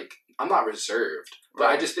 Like I'm not reserved, but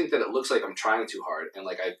I just think that it looks like I'm trying too hard, and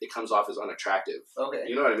like it comes off as unattractive. Okay,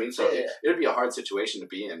 you know what I mean? So it'd be a hard situation to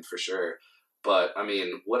be in for sure. But I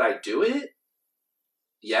mean, would I do it?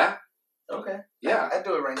 Yeah. Okay. Yeah. I'd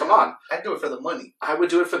do it right now. Come on. I'd do it for the money. I would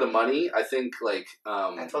do it for the money. I think like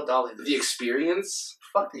I told Dolly this. The experience.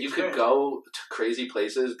 Fuck the you experience. Could go to crazy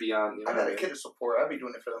places beyond. You know I got a kid to support. I'd be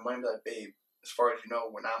doing it for the money. Like, babe, as far as you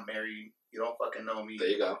know, we're not married. You don't fucking know me. There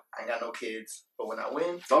you go. I ain't got no kids. But when I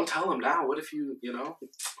win... Don't tell him now. What if you know...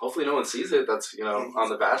 Hopefully no one sees it. That's, on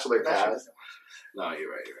the Bachelor cast. No, you're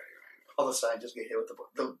right. All of a sudden, I just get hit with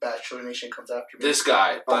the Bachelor Nation comes after me. This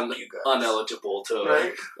guy, uneligible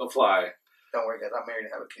to apply. Don't worry, guys. I'm married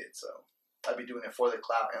and have a kid, so... I'd be doing it for the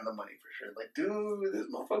clout and the money for sure. Like, dude, this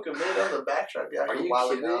motherfucker made it on the Bachelor. I'd be out here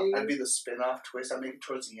wilding out. I'd be the spin-off twist. I'd make it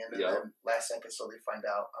towards the end, and then last episode they find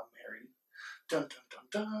out I'm married. Dun dun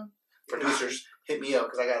dun dun. Producers hit me up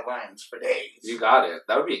because I got lines for days. You got it.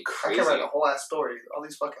 That would be crazy. I can write a whole ass story. All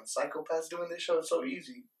these fucking psychopaths doing this show is so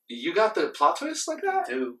easy. You got the plot twist like that?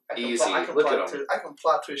 Dude, easy. Look at them. I can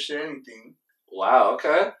plot twist shit anything. Wow.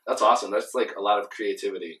 Okay, that's awesome. That's like a lot of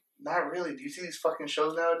creativity. Not really. Do you see these fucking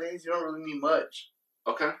shows nowadays? You don't really need much.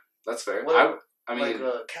 Okay, that's fair. I mean,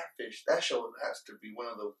 like Catfish. That show has to be one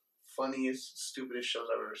of the funniest, stupidest shows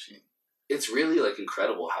I've ever seen. It's really like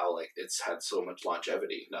incredible how like it's had so much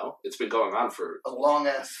longevity. No, it's been going on for a long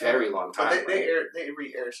ass, very long time. But they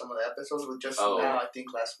re-aired some of the episodes with just now. I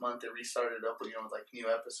think last month they restarted up with with like new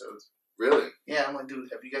episodes. Really? Yeah, I'm like, dude,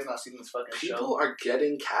 have you guys not seen this fucking show? People are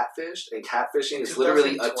getting catfished, and catfishing is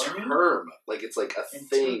literally a term. Like it's like a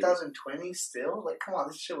thing. In 2020, still, like, come on,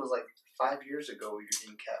 this shit was like 5 years ago. You're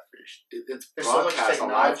getting catfished. There's so much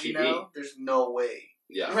technology now. There's no way.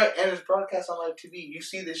 Yeah. Right, and it's broadcast on live TV. You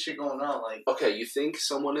see this shit going on, like... Okay, you think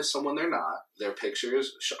someone is someone they're not. Their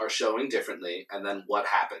pictures are showing differently, and then what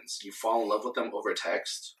happens? You fall in love with them over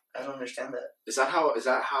text? I don't understand that. Is that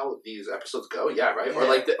how these episodes go? Yeah, right?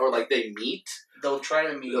 Yeah. Or like they meet? They'll try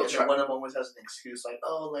to meet, and then one of them always has an excuse, like,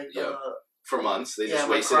 for months. They just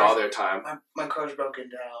wasted all their time. My car's broken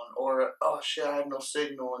down. Or, oh shit, I have no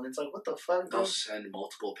signal. And it's like, what the fuck, dude? They'll send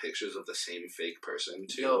multiple pictures of the same fake person,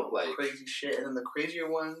 too. Yo, like crazy shit. And then the crazier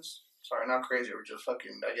ones, sorry, not crazier, but just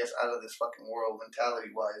fucking, I guess, out of this fucking world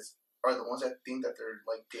mentality-wise, are the ones that think that they're,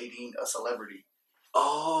 like, dating a celebrity.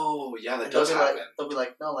 Oh, yeah, that does happen. They'll be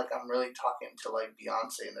like, no, like, I'm really talking to, like,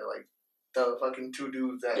 Beyonce. And they're like, the fucking two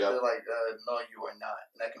dudes that they're like, no, you are not,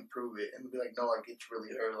 and I can prove it, and be like, no, like it's really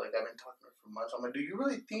her. Like I've been talking to her for months. I'm like, do you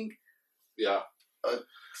really think? Yeah.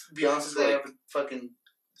 Beyonce's gonna have a fucking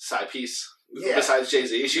side piece. Yeah. Besides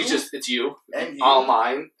Jay-Z, it's you and you.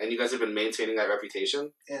 Online, and you guys have been maintaining that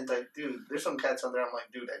reputation. And like, dude, there's some cats out there. I'm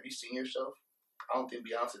like, dude, have you seen yourself? I don't think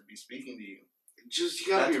Beyonce would be speaking to you.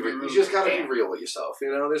 You gotta be real. You just gotta be real with yourself.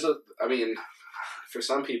 You know, I mean, for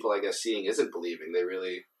some people, I guess seeing isn't believing. They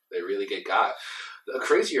really get got. The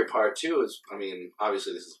crazier part too is, I mean,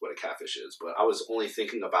 obviously this is what a catfish is, but I was only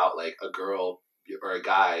thinking about like a girl or a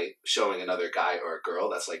guy showing another guy or a girl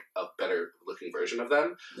that's like a better looking version of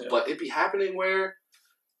them, but it'd be happening where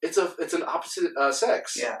it's an opposite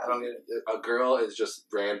sex. Yeah, I don't get it. A girl is just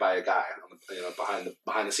ran by a guy,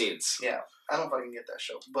 behind the scenes. Yeah, I don't fucking get that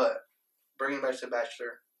show, but bringing back to The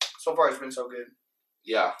Bachelor, so far it's been so good.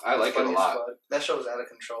 Yeah, I like it a lot. That show is out of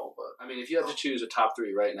control, but I mean, if you had to choose a top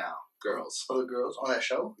 3 right now, girls. Oh, the girls on that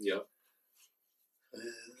show? Yep.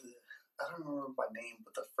 I don't remember by name,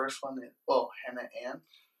 but the first one is Hannah Ann,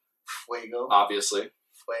 Fuego. Obviously.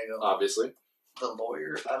 The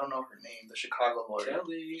lawyer, I don't know her name, the Chicago lawyer.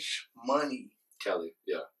 Kelly. Money. Kelly,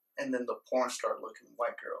 yeah. And then the porn star looking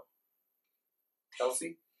white girl.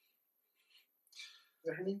 Kelsey? Is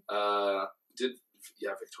that her name?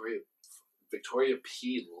 Victoria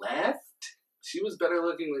P. left? She was better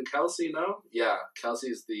looking than Kelsey, no? Yeah,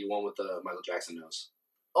 Kelsey's the one with the Michael Jackson nose.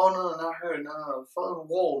 Oh, no, not her. No.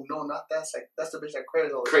 Whoa, no, not that. That's the bitch that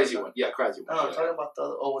crazy one. Crazy one. Yeah, crazy one. No, I'm talking about the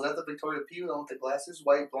other. Oh, was that the Victoria P. the one with the glasses?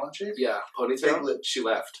 White, blonde chick? Yeah, ponytail. Big lips. She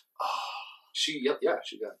left. Oh. She got. Yep.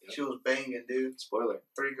 She was banging, dude. Spoiler.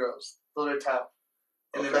 3 girls. Those are top.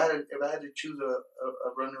 And if I had to choose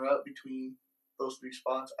a runner-up between those 3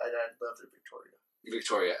 spots, I'd love the Victoria.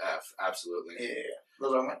 Victoria F. Absolutely. Yeah,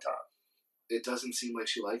 those are my top. It doesn't seem like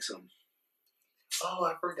she likes him. Oh,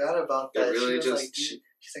 I forgot about that. It really she's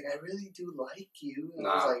like, I really do like you. And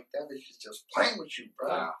I was like, that bitch is just playing with you, bro.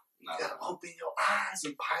 Nah. You gotta open your eyes,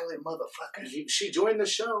 you pilot motherfucker. She joined the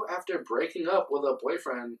show after breaking up with a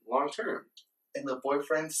boyfriend long term. And the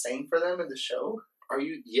boyfriend sang for them in the show? Are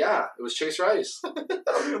you? Yeah, it was Chase Rice. I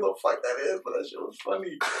don't even know what the fuck that is, but that shit was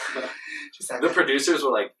funny. The producers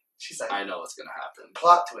were like, she's like, I know what's gonna happen.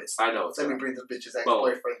 Plot twist. I know. Let me bring the bitch's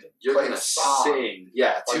ex-boyfriend to You're play gonna a song. sing.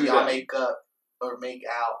 Yeah, or y'all make up or make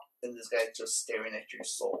out, and this guy's just staring at your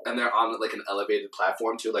soul. And they're on like an elevated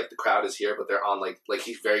platform too. Like the crowd is here, but they're on like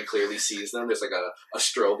he very clearly sees them. There's like a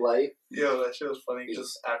strobe light. Yo, that shit was funny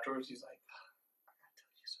because afterwards he's like, I gotta tell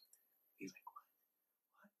you something. He's like, what?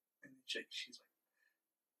 And the chick, she's like,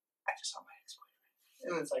 I just saw my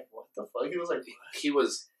ex-boyfriend. And it's like, what the fuck? He was like, what? He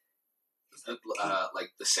was like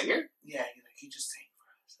the singer? Yeah, he just sang for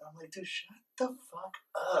us. And I'm like, dude, shut the fuck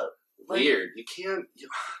up. Like, weird. You can't.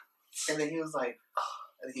 And then he was like,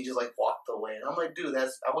 and he just like walked away. And I'm like, dude, I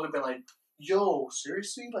would have been like, yo,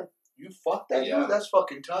 seriously? Like, you fucked that dude? That's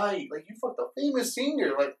fucking tight. Like, you fucked a famous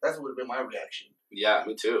singer. Like, that would have been my reaction. Yeah,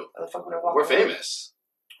 me too. How the fuck would I walk We're away? Famous.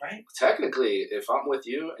 Right? Technically, if I'm with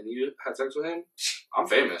you and you had sex with him, I'm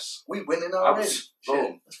famous. We winning already.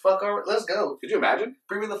 Boom. Let's go. Could you imagine?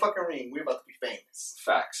 Bring me the fucking ring. We're about to be famous.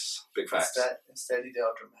 Facts. Big facts. Instead he did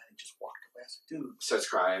all dramatic. Just walked away. I said, dude. Starts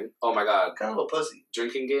crying. Oh my god. Kind of a pussy.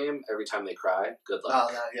 Drinking game. Every time they cry, good luck.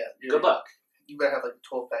 Oh, no, yeah. Good luck. You better have like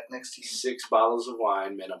a 12-pack next to you. 6 bottles of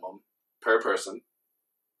wine minimum per person.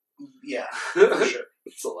 Yeah, for sure.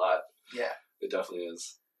 It's a lot. Yeah. It definitely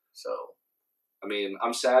is. So. I mean,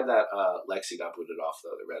 I'm sad that Lexi got booted off,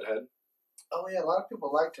 though, the redhead. Oh, yeah, a lot of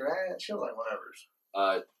people liked her. She was like,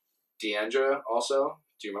 whatever. Deandra, also.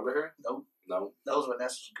 Do you remember her? Nope. No? That was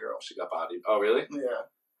Vanessa's girl. She got bodied. Oh, really? Yeah.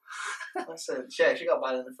 I said, yeah, she got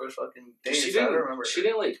bodied in the first fucking day. She didn't remember. She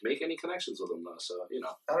didn't, like, make any connections with him, though, so, you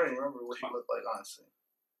know. I don't even remember what she looked like, honestly.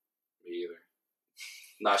 Me either.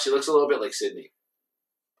 Nah, she looks a little bit like Sydney.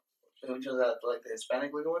 Who just had, like, the Hispanic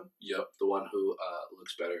looking one? Yep, the one who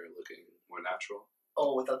looks better looking more natural.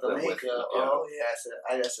 Oh, without the makeup. Oh, yeah, I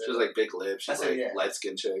said. She has, like, big lips. She's, like,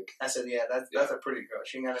 light-skinned chick. I said, yeah, that's a pretty girl.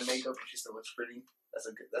 She ain't got a makeup, but she still looks pretty. That's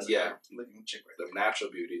a good looking chick right there. The natural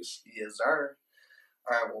beauties. Yes, sir.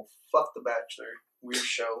 All right, well, fuck The Bachelor. Weird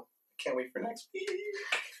show. Can't wait for next week.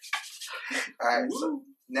 All right, so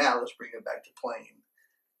now let's bring it back to playing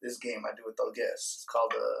this game I do with the guests. It's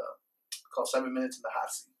called 7 Minutes in the Hot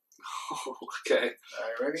Seat. Oh, okay. All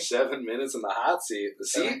right, ready? 7 minutes in the hot seat. The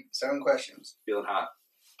seat? 7 questions. Feeling hot.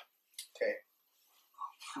 Okay.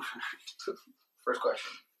 First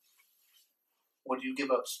question. Would you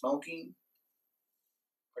give up smoking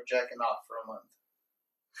or jacking off for a month?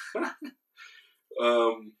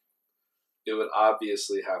 It would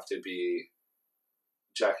obviously have to be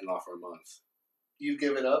jacking off for a month. You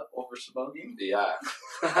give it up over smoking? Yeah.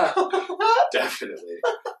 Definitely.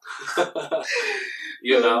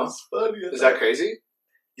 You know? Is that crazy?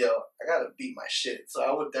 Yo, I gotta beat my shit. So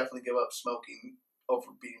I would definitely give up smoking over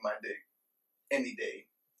beating my dick any day.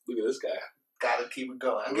 Look at this guy. Gotta keep it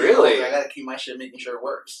going. Really? I gotta keep my shit making sure it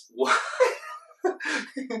works. What?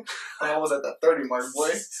 I'm almost at that 30 mark, boy.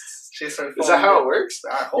 Is that how it works?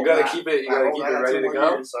 I hope you gotta not. keep it. You gotta keep it ready to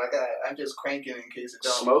go. Years, so I'm just cranking in case it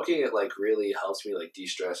don't. Smoking, it like really helps me like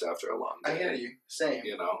de-stress after a long day. I hear you. Same.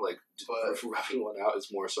 You know, like rubbing one out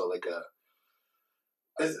is more so like a.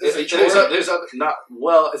 There's not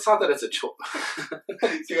well. It's not that it's a chore.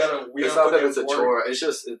 You gotta. It's not that it's a chore. It's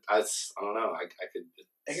just I don't know. I could.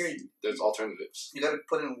 I hear you. There's alternatives. You gotta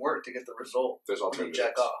put in work to get the result. There's alternatives. When you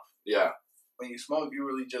jack off. Yeah. When you smoke, you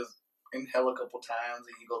really just inhale a couple times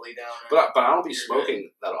and you go lay down. But I don't be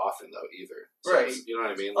smoking that often though either. So right. You know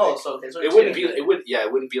what I mean? Like, so okay. So it wouldn't be. It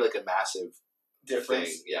wouldn't be like a massive difference.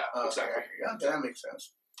 Thing. Yeah. Exactly. Yeah, that makes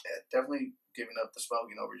sense. Yeah, definitely giving up the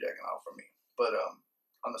smoking over jacking off for me. But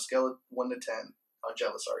on a scale of 1 to 10, how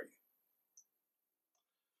jealous are you?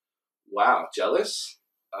 Wow, jealous?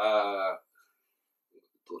 Probably.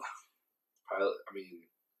 I mean,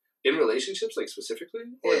 in relationships, like specifically.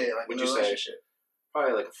 Or like would you say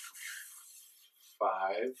probably like a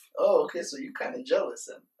 5? Oh, okay. So you're kind of jealous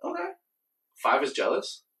then. Okay. 5 is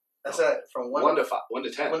jealous. That's that from 1 to 5, 1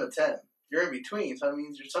 to 10. 1 to 10. You're in between, so that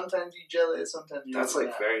means sometimes you're jealous, sometimes you're. That's like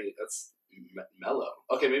not. That's mellow.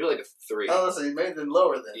 Okay, maybe like a 3. Oh, so maybe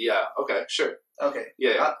lower then. Yeah. Okay. Sure. Okay.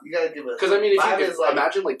 Yeah. You gotta give it. Because I mean, if like,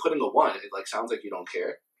 imagine like putting a 1, it like sounds like you don't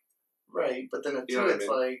care. Right, but then a 2, it's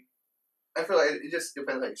like I feel like it just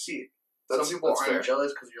depends how you see it. Some people aren't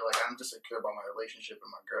jealous because you're like, I'm just secure about my relationship and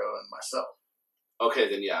my girl and myself. Okay,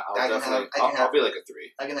 then yeah, I'll be like a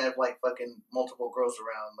 3. I can have like fucking multiple girls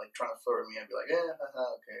around like trying to flirt with me and be like,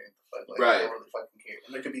 okay, fuck, like, right. I don't really fucking care.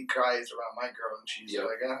 And there could be guys around my girl and she's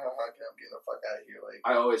like, okay, I'm getting the fuck out of here. Like,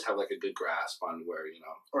 I always have like a good grasp on where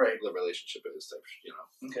the relationship is.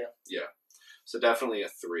 Okay. Yeah. So definitely a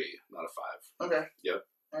 3, not a 5. Okay. Yep.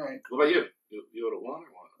 All right. What about you? You at a 1 or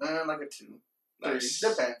 1? Like a 2. Nice.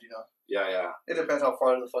 3. Depends, Yeah. It depends how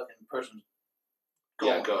far the fucking person's going.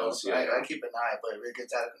 Yeah, it goes. I keep an eye, but if it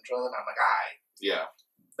gets out of control, then I'm like, all right. Yeah.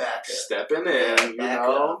 Back up. Stepping in, back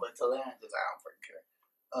up. But until then, because I don't fucking care.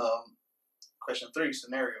 Question 3,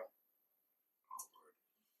 scenario.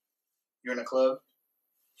 You're in a club.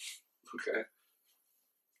 Okay.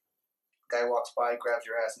 Guy walks by, grabs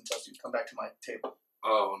your ass, and tells you, come back to my table.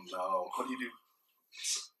 Oh, no. What do you do?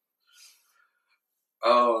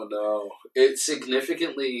 Oh, no. It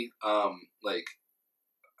significantly, like,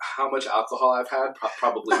 how much alcohol I've had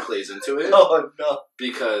probably plays into it. Oh, no.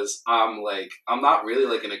 Because I'm not really,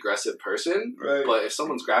 like, an aggressive person. Right. But if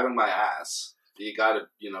someone's grabbing my ass, you gotta,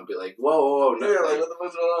 be like, whoa, no. Yeah, like, what the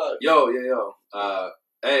fuck's going on? Yo.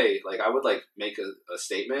 Hey, like, I would, like, make a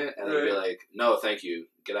statement and then be like, no, thank you,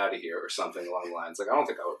 get out of here, or something along the lines. Like, I don't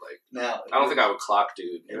think I would, like, I don't think I would clock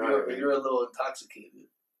dude. If you're a little intoxicated.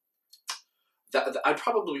 I'd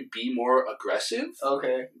probably be more aggressive.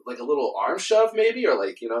 Okay. Like a little arm shove, maybe, or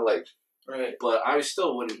like, like. Right. But I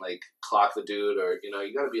still wouldn't, like, clock the dude, or,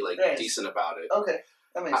 you gotta be, like, decent about it. Okay.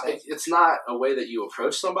 That makes sense. It's not a way that you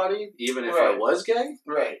approach somebody, even if I was gay.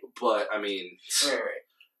 Right. But, I mean. Right.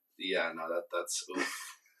 Yeah, no, that's oof.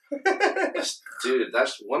 Dude,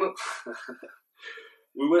 that's one of.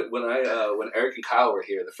 We went when Eric and Kyle were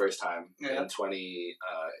here the first time in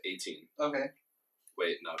 2018. Okay.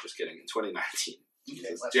 Wait, no, just kidding. In 2019.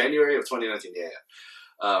 Okay, January of 2019, yeah.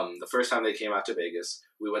 The first time they came out to Vegas,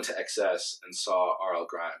 we went to XS and saw R.L.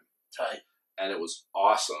 Grime. Tight. And it was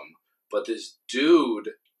awesome. But this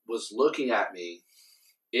dude was looking at me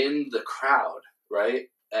in the crowd, right?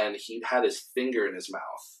 And he had his finger in his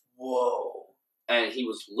mouth. Whoa. And he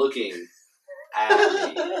was looking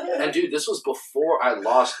at me. And dude, this was before I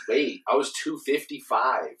lost weight. I was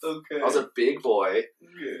 255. Okay. I was a big boy.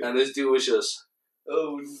 Okay. And this dude was just...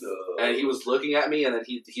 Oh, no. And he was looking at me, and then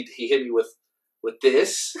he hit me with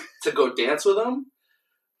this to go dance with him.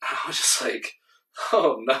 And I was just like,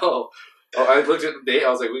 oh, no. Oh, I looked at Nate.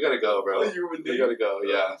 I was like, we got to go, bro. Oh, you were with Nate? We got to go,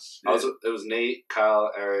 yeah. It was Nate,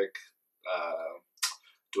 Kyle, Eric,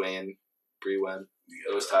 Dwayne, Brewen.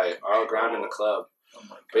 It was tight. R.L. Grime in the club. Oh my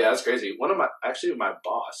God. But yeah, that's crazy. My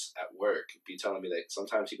boss at work be telling me that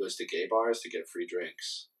sometimes he goes to gay bars to get free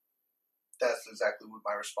drinks. That's exactly what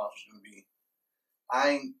my response was going to be.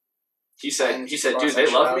 He said, dude, they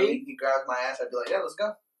love me. He grabbed my ass. I'd be like, yeah, let's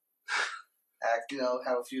go. act,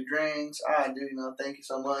 have a few drinks. All right, dude, thank you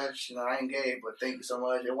so much. I ain't gay, but thank you so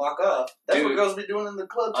much, and walk off. That's what girls be doing in the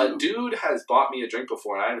club too. A dude has bought me a drink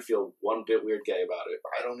before, and I didn't feel one bit weird gay about it.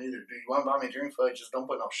 I don't either, dude. You want to buy me a drink, fuck, just don't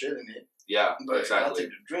put no shit in it. Yeah, but exactly. I'll take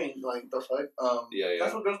a drink, like the fuck. Yeah.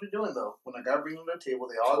 That's what girls be doing though. When a guy brings them to the table,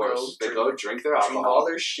 they all go drink their alcohol, drink all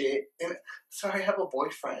their shit. And sorry, I have a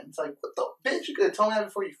boyfriend. It's like, what the bitch? You could have told me that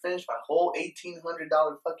before you finished my whole $1,800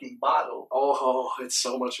 fucking bottle. Oh, it's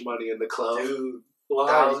so much money in the club, dude. Why?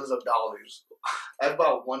 Thousands of dollars. I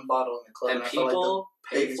bought one bottle in the club, and people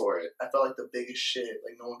pay for it. I felt like the biggest shit.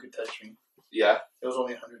 Like no one could touch me. Yeah. It was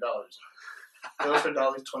only $100. It was for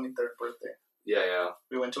Dolly's 23rd birthday. Yeah.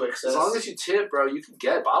 We went to Excess. As long as you tip, bro, you can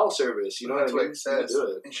get bottle service. You know what I mean? You do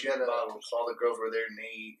it. And she had a bottle, so all the girls were there, and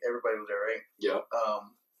everybody was there, right? Yeah.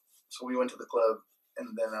 So we went to the club,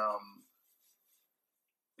 and then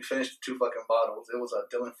we finished 2 fucking bottles. It was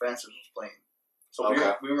Dylan Francis was playing. So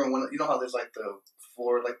we were in one. You know how there's like the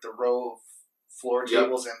floor, like the row of floor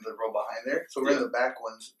tables and the row behind there. So we're in the back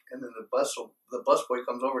ones, and then the bus boy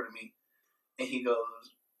comes over to me, and he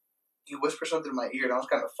whispers something in my ear, and I was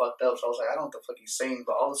kind of fucked up. So I was like, I don't know what the fuck he's saying,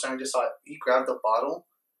 but all of a sudden I just saw he grabbed the bottle,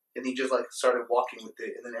 and he just like started walking with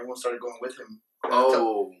it, and then everyone started going with him. And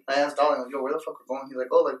I asked Dolly, I'm like, yo, where the fuck we're going? He's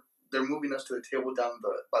like, oh, like they're moving us to the table down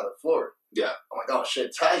by the floor. Yeah. I'm like, oh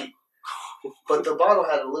shit, tight. But the bottle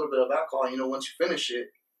had a little bit of alcohol. Once you finish it,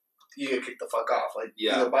 you get kicked the fuck off. Like,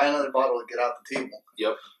 either buy another bottle or get out the table.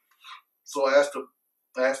 Yep. So I asked the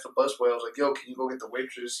busboy. I was like, yo, can you go get the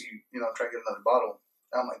waitress? Try to get another bottle.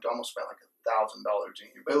 And I'm like, I almost spent like $1,000 in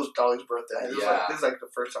here. But it was Dolly's birthday. This is like the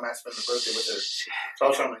first time I spent the birthday with her. So I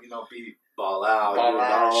was trying to, be ball out.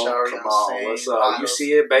 Shower, come on, what's up? You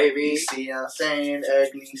see it, baby? You see what I'm saying?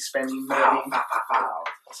 Ugly, spending money. I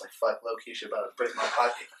was like, fuck, low-key shit about to break my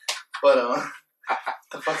pocket. But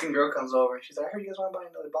the fucking girl comes over and she's like, I heard you guys want to buy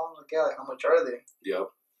another bottle. I was like, yeah, like, how much are they? Yep.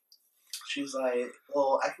 She's like,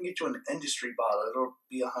 well, I can get you an industry bottle. It'll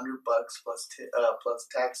be $100 plus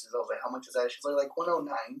taxes. I was like, how much is that? She's like $109.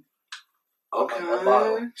 Okay. A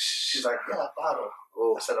bottle. She's like, yeah, a bottle.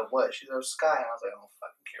 Oh. I said, of what? She said, of Sky. And I was like, I don't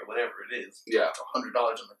fucking care, whatever it is. Yeah. It's $100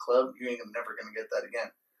 in the club. You ain't never gonna get that again.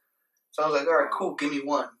 So I was like, all right, cool, give me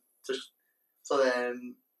one. So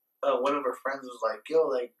then one of her friends was like, yo,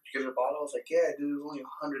 like, did you get a bottle? I was like, yeah, dude, it was only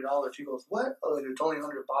 $100. She goes, what? I was like, it's only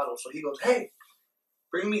 100 bottles. So he goes, hey,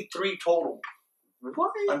 bring me 3 total.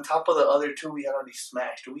 What? On top of the other 2 we had already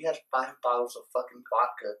smashed. We had 5 bottles of fucking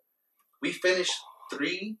vodka. We finished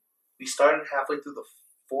 3. We started halfway through the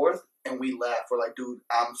 4th, and we left. We're like, dude,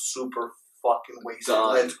 I'm super fucking wasted.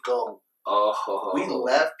 Done. Let's go. Oh. We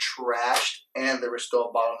left trashed, and there was still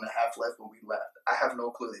a bottle and a half left when we left. I have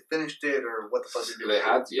no clue they finished it or what the fuck they did. They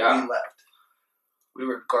had, yeah. We left. We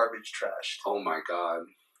were garbage trashed. Oh my god.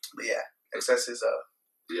 But yeah, Excess is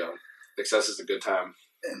Excess is a good time.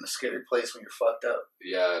 And a scary place when you're fucked up.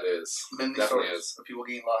 Yeah, it is. Many Definitely stories is. of people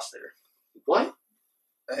getting lost there. What?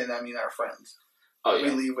 And I mean our friends. Oh yeah.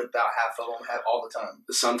 We leave without half of them all the time.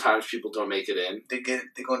 Sometimes people don't make it in. They go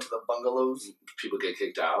into the bungalows. People get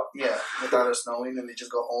kicked out. Yeah, without us knowing, and they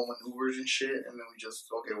just go home in Ubers and shit, and then we just,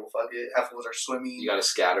 okay, well, fuck it. Half of us are swimming. You gotta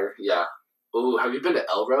scatter. Yeah. Ooh, have you been to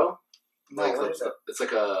Elro? No, what is that? It's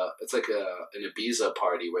like an Ibiza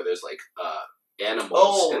party where there's like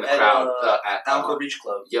animals in the crowd at Alco Beach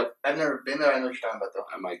Club. Yep. I've never been there. I know what you're talking about though.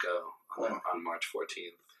 I might go when? On March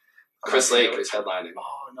 14th. Chris Lake is headlining.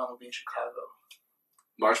 Oh no, I'll be in Chicago.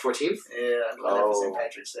 March 14th? Yeah, I'm going there for St.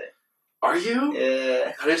 Patrick's Day. Are you?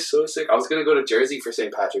 Yeah. That is so sick. I was gonna go to Jersey for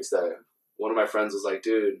St. Patrick's Day. One of my friends was like,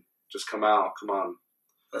 dude, just come out. Come on.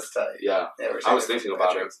 That's tight. Yeah. I was thinking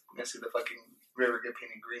about it. I'm gonna see the fucking river get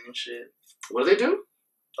painted green and shit. What do they do?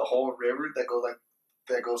 The whole river that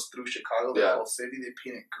goes through Chicago, the whole city, they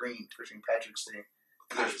paint it green for St. Patrick's Day.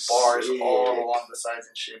 And there's bars all along the sides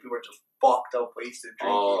and shit. People are just fucked up, wasted,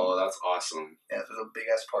 drinking. Oh, that's awesome. Yeah, there's a big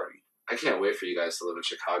ass party. I can't wait for you guys to live in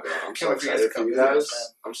Chicago. I'm so Can't wait excited for you guys.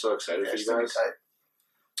 I'm so excited for it's you guys. tight.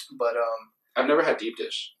 But I've never had deep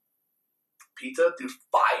dish. pizza, dude,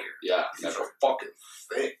 fire. Yeah, These never. are fucking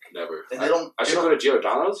thick. Never. And they don't. I should go to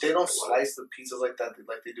Giordano's. They don't slice the pizzas like that,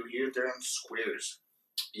 like they do here. They're in squares.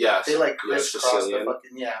 Yeah, They like crisscross the Sicilian.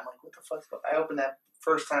 fucking. Yeah, I'm like, what the fuck? I opened that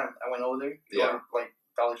first time I went over there. Like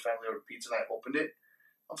Dolly's family ordered pizza, and I opened it.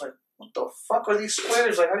 I was like, what the fuck are these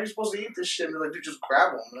squares? Like, how are you supposed to eat this shit? And they're like, dude, just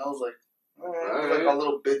grab them. And I was like, like all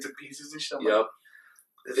little bits and pieces and shit. I'm yep.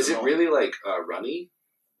 Like, is it really like runny?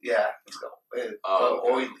 Yeah, it's okay.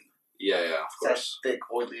 oily. Yeah, of course. It's that thick,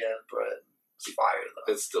 oily ass bread. It's fire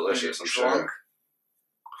though. It's delicious. I'm drunk, sure.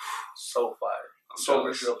 So fire.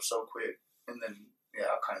 Sobers you up so quick, and then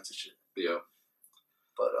all kinds of shit. Yeah.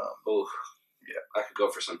 But oh yeah, I could go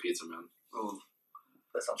for some pizza, man. Ooh,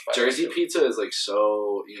 that sounds fire. Jersey pizza is like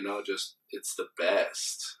so, just it's the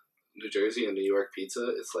best. New Jersey and New York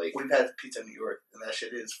pizza, it's like... We've had pizza in New York, and that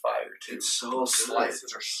shit is fire, too. It's so Those good.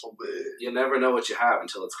 slices are so good. You never know what you have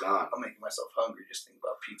until it's gone. I'm making myself hungry just thinking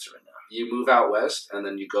about pizza right now. You move out west, and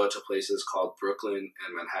then you go to places called Brooklyn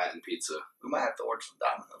and Manhattan pizza. We might have to order some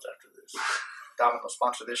Domino's after this. Domino's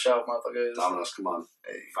sponsor this show, motherfuckers. Domino's, come on.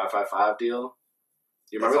 Hey. 555 deal.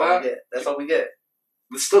 You remember that? That's all we get.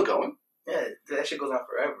 It's still going? Yeah, that shit goes on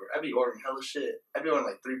forever. I'd be ordering hella shit. I'd be ordering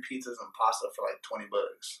like 3 pizzas and pasta for like $20.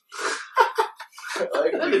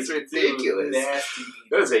 Like, that is ridiculous. Nasty.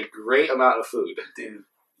 That is a great amount of food. Dude,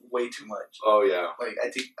 way too much. Oh, yeah. Like,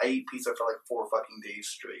 I eat pizza for like 4 fucking days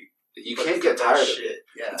straight. You can't get tired of it.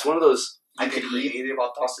 Yeah. It's one of those... I get creative.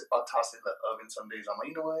 I'll toss it in the oven some days. I'm like,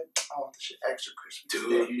 you know what? I want this shit extra crispy.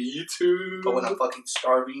 Dude, me too. But when I'm fucking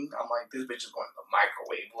starving, I'm like, this bitch is going to the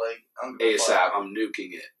microwave. Like, I'm ASAP, I'm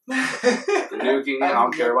nuking it. Nuking it. I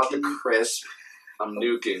don't care about the crisp. I'm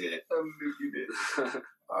nuking it. I'm nuking it.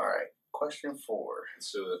 All right. Question 4.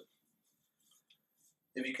 Let's do it.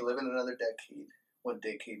 If you could live in another decade, what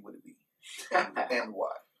decade would it be? And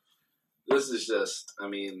why? This is just, I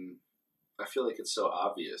feel like it's so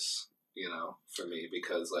obvious, for me,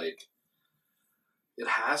 because, like, it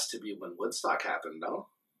has to be when Woodstock happened, no?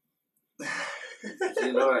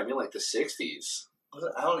 You know what I mean? Like the 60s.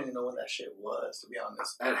 I don't even know when that shit was, to be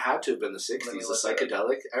honest. It had to have been the 60s, the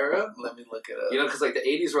psychedelic era. Let me look it up. Because, like, the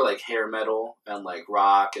 80s were, like, hair metal and, like,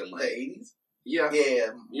 rock and, like... The 80s? Yeah.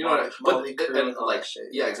 Yeah. You know what I mean? And like, shit.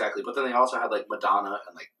 Yeah, exactly. But then they also had, like, Madonna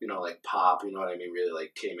and, like, like, pop, you know what I mean, really,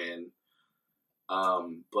 like, came in.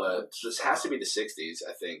 But this has to be the 60s,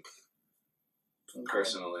 I think,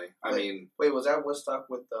 personally. Wait, was that Woodstock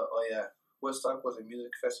with the... Oh, yeah. Woodstock was a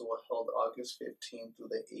music festival held August 15th through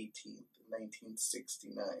the 18th,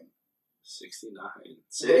 1969. 69.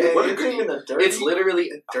 Yeah, what a great, it's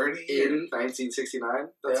literally dirty in 1969.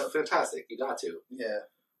 That's fantastic. You got to. Yeah.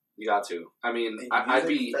 You got to. I'd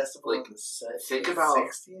be like, think about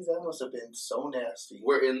 60s. That must have been so nasty.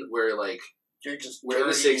 We're in the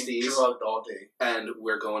 60s, drugged all day, and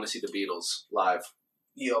we're going to see the Beatles live.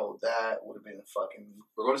 Yo, that would have been fucking.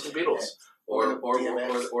 We're going to see the Beatles, or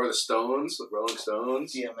the Stones, the Rolling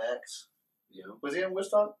Stones. DMX. Yeah. Was he in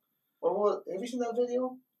Woodstock? Have you seen that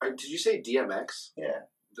video? Did you say DMX? Yeah.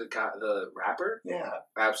 The guy, the rapper? Yeah.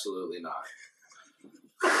 Absolutely not.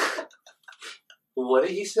 What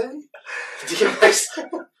did he say? DMX.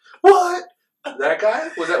 What? That guy?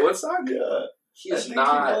 Was that Woodstock? Yeah. He's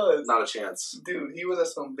not a chance. Dude, he was at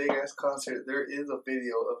some big ass concert. There is a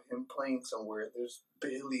video of him playing somewhere. There's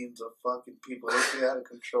billions of fucking people. It's out of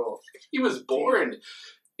control. He was born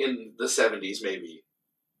in the 70s, maybe.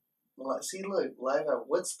 Well, see, look, live at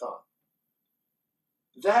Woodstock.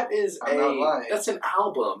 That's an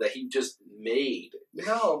album that he just made.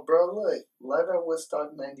 No, bro, look. Live at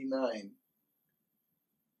Woodstock 99.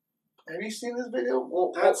 Have you seen this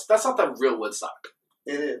video? That's not the real Woodstock.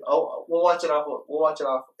 It is. Oh, we'll watch it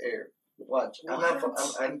off air. Watch.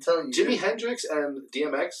 I'm telling you. Jimi Hendrix and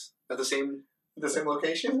DMX at the same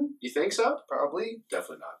location? You think so? Probably.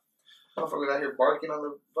 Definitely not. Motherfuckers out here barking on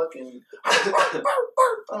the fucking.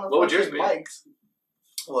 What would yours be? Mics.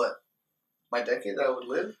 What? My decade that I would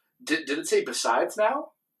live? Did it say besides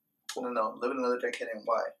now? No. Live in another decade and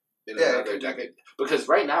why? Another decade. Because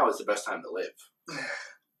right now is the best time to live.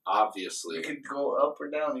 Obviously. You can go up or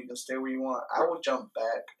down. You can stay where you want. I would jump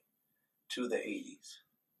back to the 80s.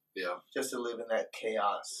 Yeah. Just to live in that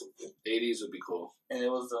chaos. 80s would be cool. And it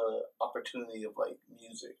was the opportunity of, like,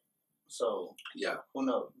 music. So, yeah. Who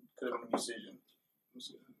knows? Could have been a musician.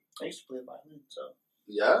 I used to play violin, so.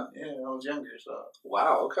 Yeah? Yeah, I was younger, so.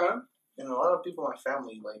 Wow, okay. And a lot of people in my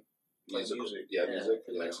family, like, play music. Yeah, music.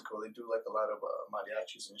 In Mexico, they do, like, a lot of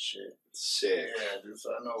mariachis and shit. Sick. Yeah, dude,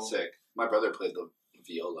 so I know. Sick. My brother played the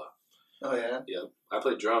viola. Oh, yeah? Yeah. I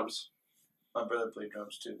played drums. My brother played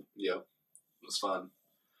drums, too. Yeah. It was fun.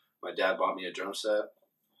 My dad bought me a drum set.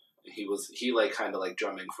 He kind of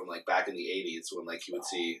drumming from back in the 80s when he would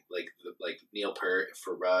see Neil Peart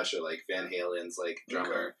for Rush or Van Halen's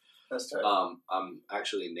drummer. Okay. That's tight. I'm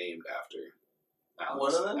actually named after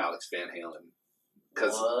Alex Van Halen.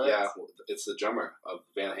 Because it's the drummer of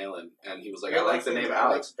Van Halen, and he was like, I like the name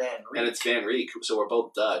Alex, and it's Van Rieck, so we're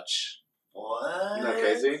both Dutch. What? Isn't that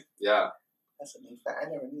crazy? Yeah. That's a neat fact. I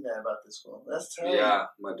never knew that about this one. That's tight. Yeah,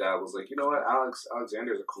 my dad was like, you know what,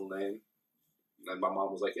 Alexander's a cool name. And my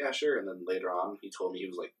mom was like, yeah, sure. And then later on, he told me, he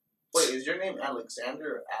was like... Wait, is your name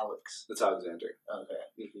Alexander or Alex? It's Alexander. Okay.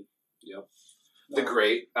 Mm-hmm. Yep. No. The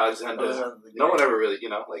great Alexander. No one ever really,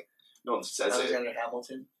 no one says Alexander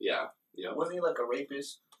Hamilton? Yeah. Yeah. Wasn't he a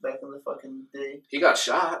rapist back in the fucking day? He got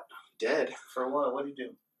shot. dead. For what? What did he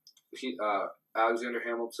do? He Alexander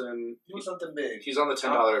Hamilton. He was something big. He's on the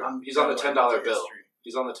 $10. He's on the $10 bill.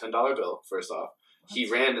 He's on the $10 bill. First off, he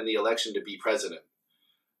ran in the election to be president,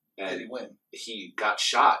 and did he win? He got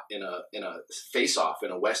shot in a face-off, in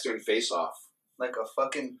a Western face-off. Like a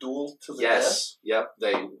fucking duel to the death? Yep.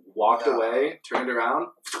 They walked away, turned around,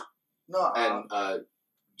 and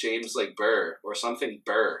James Burr or something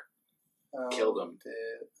Burr killed him.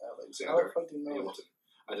 Alexander Hamilton.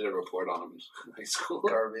 I did a report on him in high school.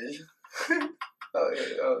 Garbage. Oh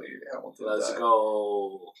yeah, Hamilton. Let's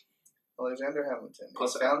go. Alexander Hamilton, a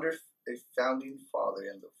founding father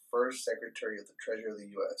and the first Secretary of the Treasury of the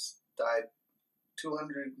U.S., died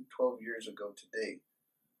 212 years ago today.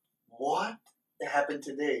 What? It happened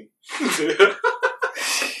today.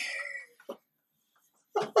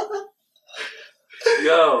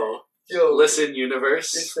 Yo, listen,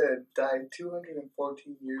 universe. It said died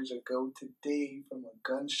 214 years ago today from a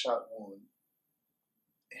gunshot wound.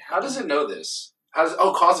 How does it know this?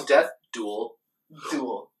 Cause of death? Duel.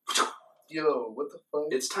 Yo, what the fuck?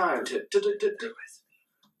 It's time to.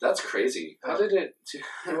 That's crazy. How did it?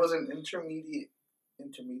 It was an intermediate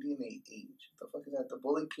age. The fuck is that? The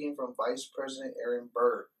bullet came from Vice President Aaron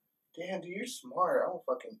Burr. Damn, dude, you're smart. I'm a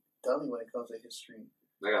fucking dummy when it comes to history.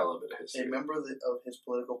 I got a little bit of history. A member of his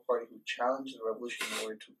political party who challenged the Revolutionary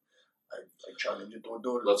War to. I challenge you to a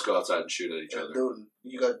duel. Let's go outside and shoot at each other. Dude,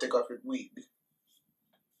 you gotta take off your wig.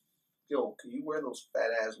 Yo, can you wear those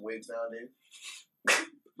fat ass wigs nowadays?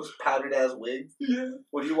 Those powdered ass wigs. Yeah.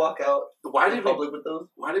 Would you walk out in public with those?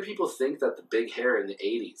 Why do people think that the big hair in the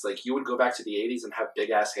 80s, like you would go back to the 80s and have big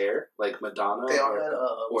ass hair, like Madonna? They all had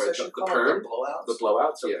or the perm, the blowouts. The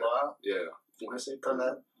blowout. Yeah. When I say perm,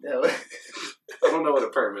 yeah. I don't know what a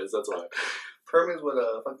perm is. That's why. Perm is what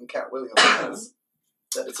a fucking Cat Williams has.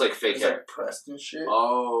 It's like fake hair. Like pressed and shit.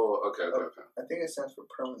 Oh, okay. I think it stands for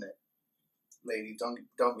permanent. Lady, don't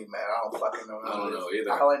be mad. I don't fucking know. I don't know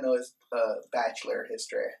either. All I know is Bachelor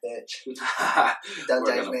history, bitch. Don't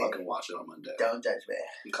judge me. We're gonna fucking watch it on Monday. Don't judge me.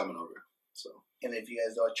 I'm coming over. So. And if you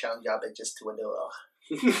guys don't challenge y'all bitches to a duel,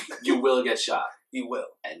 you will get shot. You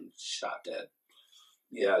will. And shot dead.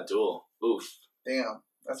 Yeah, duel. Oof. Damn.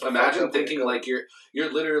 Imagine thinking like you're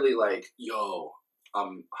literally like, yo,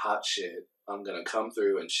 I'm hot shit. I'm gonna come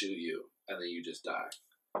through and shoot you, and then you just die.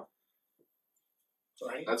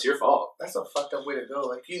 Right? That's your fault. That's a fucked up way to go.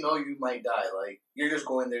 Like, you know you might die. Like, you're just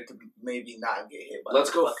going there to maybe not get hit by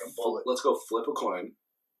fucking bullet. Let's go flip a coin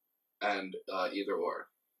and either or.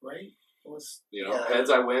 Right? Heads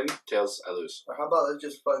I win, tails I lose. Or how about let's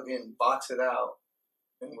just fucking box it out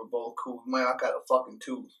and we're both cool. We might not got a fucking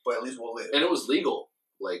tooth, but at least we'll live. And it was legal.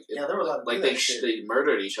 There were a lot of they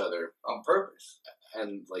murdered each other. On purpose.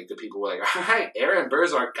 And, like, the people were like, all right, Aaron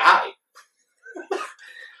Burr's our guy.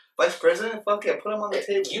 Vice President? Fuck yeah, put him on the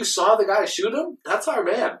table. You saw the guy shoot him? That's our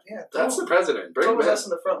man. Yeah. That's the president. Bring him in. Us in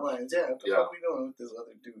the front lines. Yeah, what the fuck are we doing with this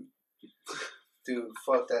other dude? Dude,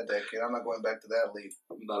 fuck that decade. I'm not going back to that league.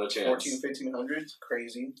 Not a chance. 1500s?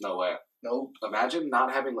 Crazy. No way. Nope. Imagine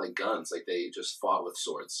not having, like, guns. Like, they just fought with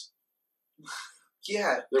swords.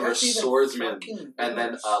 Yeah. There were swordsmen. And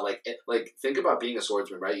then, think about being a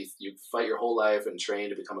swordsman, right? You fight your whole life and train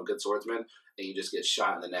to become a good swordsman, and you just get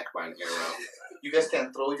shot in the neck by an arrow. You guys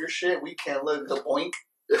can't throw your shit. We can't look the boink.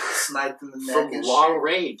 Sniped in the neck from long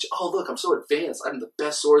range. Oh, look, I'm so advanced. I'm the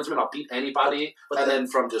best swordsman. I'll beat anybody. But then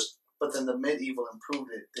the medieval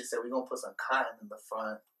improved it. They said, we're going to put some cotton in the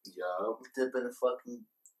front. Yeah. Dip in fucking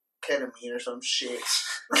ketamine or some shit.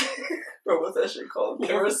 Bro, what's that shit called?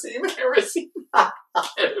 Kerosene? Ketamine.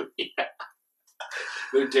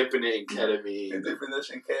 They're dipping it in ketamine. They're dipping that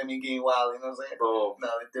shit in ketamine, getting wild, you know what I'm saying? Boom. No,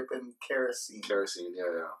 they're dipping kerosene. Kerosene,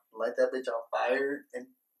 yeah. Light that bitch on fire, and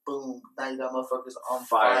boom, now you got motherfuckers on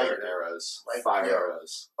fire. Arrows. Like,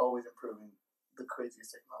 arrows. Always improving the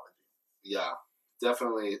craziest technology. Yeah.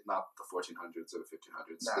 Definitely not the 1400s or the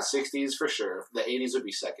 1500s. Nah. The 60s for sure. The 80s would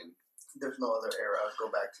be second. There's no other era I'd go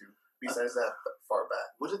back to besides that far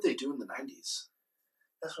back. What did they do in the 90s?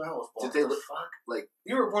 That's when I was born. Did they fuck? Like,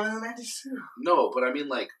 you were born in the 90s too. No, but I mean,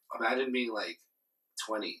 like, imagine being like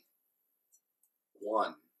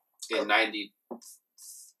 21 in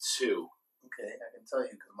 92. Okay, I can tell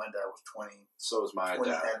you because my dad was 20. So was my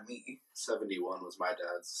 20 dad. Had me. 71 was my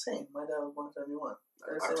dad's. Same. My dad was born in 71.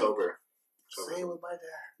 October. Same with my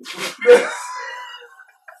dad.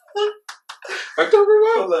 October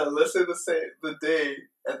what? Hold on, let's say the day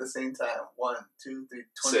at the same time. 1, 2, 3,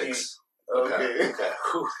 28. 6. Okay.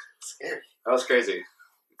 Whew. Scary. That was crazy.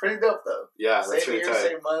 Pretty dope though. Yeah, that's same pretty year, tight.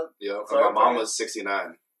 same month. Yeah, my mom was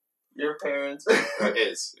 69. Your parents.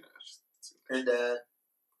 Is. Your dad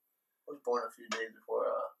was born a few days before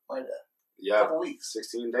my dad. Yeah. A couple weeks.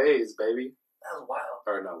 16 days, baby. That was wild.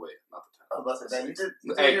 Or no, wait, not the time. I was about to say, you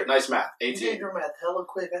did Hey, nice math. 18. You did your math hella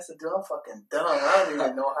quick. I said, dude, I'm fucking dumb. I don't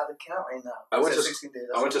even know how to count right now. I went to 16 days.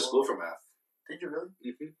 I went to school for math. Did you really?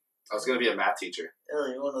 Mm-hmm. I was gonna be a math teacher. Hell,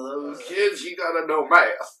 you're one of those. Kids, you gotta know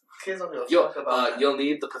math. Kids don't give a fuck about You'll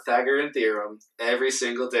need the Pythagorean theorem every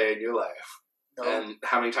single day in your life. No. And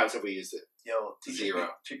how many times have we used it? Yo, Zero.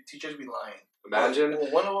 Teachers be lying. Imagine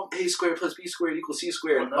well, one of them, a squared plus b squared equals c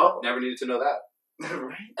squared. Well, no. Never needed to know that.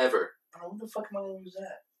 Right? Ever. What the fuck am I gonna use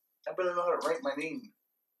that? I better know how to write my name.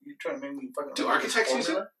 You trying to make me fucking... Do architects use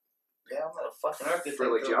it? Yeah, I'm not a fucking architect.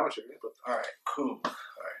 For like geometry. Alright, cool.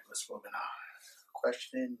 Alright, let's move on.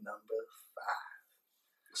 Question number 5.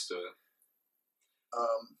 Let's do it.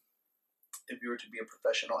 If you were to be a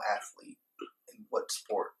professional athlete, in what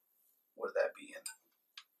sport would that be in?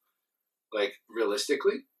 Like,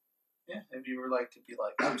 realistically? Yeah, if you were like to be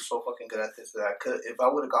like, I'm so fucking good at this that I could... If I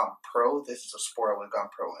would have gone pro, this is a sport I would have gone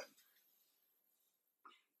pro in.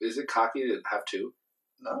 Is it cocky to have 2?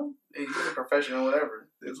 No, you're a professional, whatever.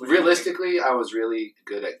 Realistically, I was really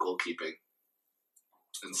good at goalkeeping.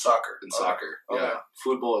 In soccer. Soccer, okay. yeah.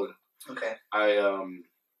 Football. Okay. I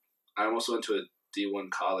almost went to a D1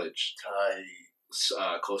 college.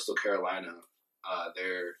 Coastal Carolina.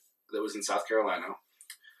 That was in South Carolina.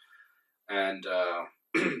 And I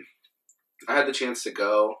had the chance to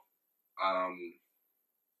go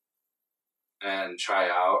and try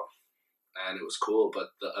out. And it was cool,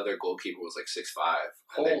 but the other goalkeeper was like 6'5",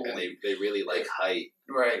 and they really like height,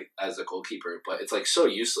 right, as a goalkeeper. But it's like so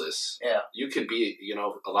useless. Yeah, you can be,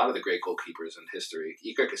 a lot of the great goalkeepers in history.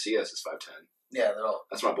 Iker Casillas is 5'10". Yeah, they're all.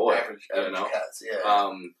 That's my boy. Average cats,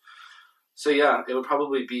 yeah. So yeah, it would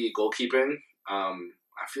probably be goalkeeping.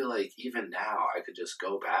 I feel like even now I could just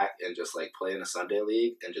go back and just like play in a Sunday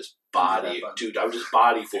league and just body, dude. I would just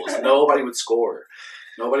body fools. Nobody would score.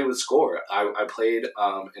 Nobody would score. I played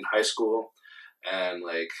in high school, and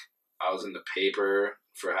like I was in the paper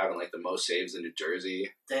for having like the most saves in New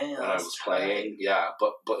Jersey. Damn, when I was playing. Yeah,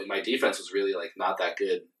 but my defense was really like not that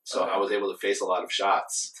good, so I was able to face a lot of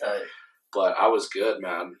shots. Tight. But I was good,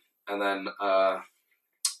 man. And then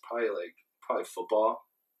probably football.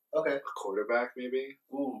 Okay. A quarterback, maybe.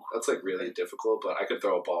 Ooh, that's like really difficult, but I could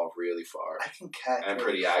throw a ball really far. I can catch and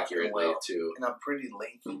pretty accurately too. And I'm pretty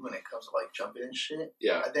lanky when it comes to like jumping and shit.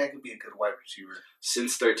 Yeah, I think I could be a good wide receiver.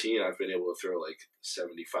 Since 13, I've been able to throw like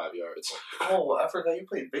 75 yards. Oh, I forgot you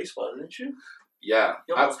played baseball, didn't you? Yeah,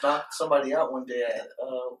 you almost knocked somebody out one day.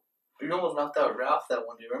 You almost knocked out Ralph that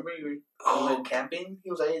one day. Remember you were camping?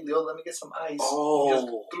 He was like, "Hey, Leo, let me get some ice." Oh, he just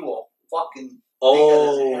threw a fucking.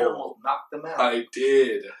 His head almost knocked them out. I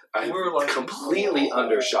did. We were like, completely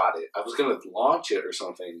undershot it. I was gonna launch it or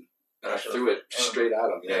something, and I threw it straight at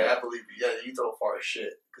him. Yeah, I believe you. Yeah, you throw far as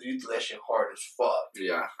shit because you threw that shit hard as fuck.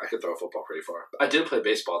 Yeah, I could throw a football pretty far. I did play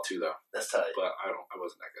baseball too, though. That's tight. But I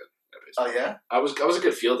wasn't that good at baseball. Oh yeah. I was a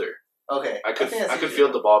good fielder. Okay. I could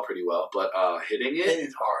field the ball pretty well, but hitting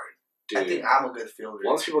it's hard. Dude, I think I'm a good fielder.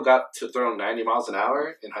 Once people got to throwing 90 miles an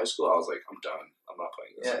hour in high school, I was like, I'm done. I'm not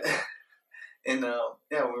playing this. Yeah. And we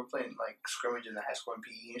were playing like scrimmage in the high school and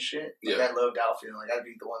PE and shit. Like, yeah. I loved outfielding. Like I'd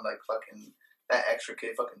be the one like fucking that extra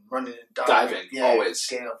kid fucking running and diving. Always.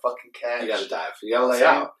 Getting a fucking catch. You gotta dive. You gotta lay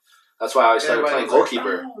out. That's why I always started playing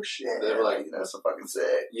goalkeeper. Like, oh shit. They were like, that's so fucking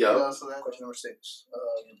sick. Yeah. So that's question number 6.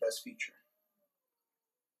 Your best feature.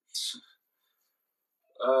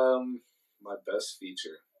 My best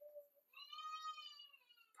feature.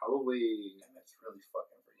 Probably. And that's really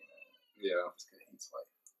fucking freaking. Yeah. It's gonna eat life.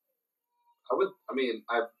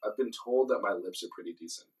 I've been told that my lips are pretty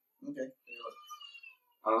decent. Okay.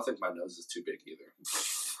 I don't think my nose is too big either.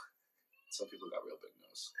 Some people got real big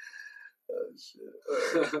nose. Oh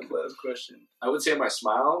shit. Last question. I would say my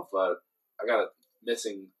smile, but I got a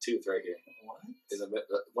missing tooth right here. What? In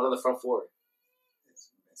one of the front 4.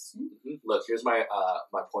 It's missing? Mm-hmm. Look, here's my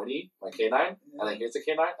pointy, my canine, and then here's the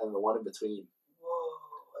canine, and the one in between.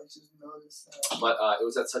 Whoa, I just noticed that. But it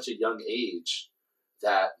was at such a young age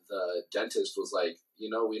that the dentist was like, we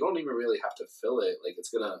don't even really have to fill it. Like,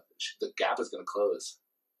 the gap is gonna close.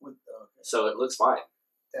 Okay. So it looks fine.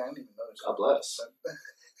 Yeah, I didn't even notice. God bless.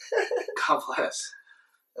 God bless.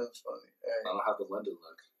 That's funny. Right. I don't have the London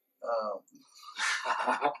look.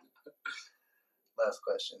 Last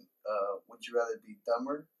question. Would you rather be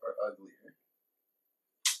dumber or uglier?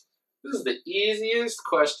 This is the easiest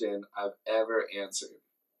question I've ever answered.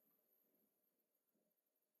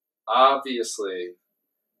 Obviously,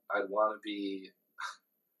 I'd want to be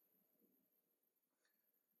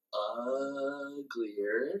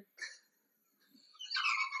uglier.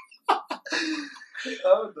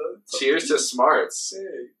 Cheers to smarts.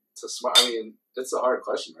 To smart. I mean, It's a hard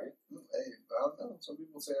question, right? Hey, I don't know. Some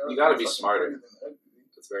people say you got to be smarter.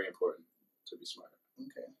 It's very important to be smarter.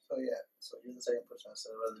 Okay, so yeah, so you're the second person I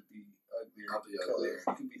said I'd rather be uglier. I'll be uglier.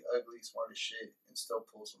 You can be ugly, smart as shit, and still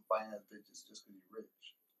pull some finance bitches just because you're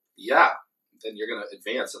rich. Yeah, then you're gonna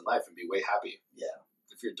advance in life and be way happy. Yeah.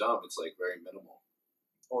 If you're dumb, it's like very minimal.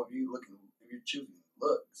 Or if you're choosing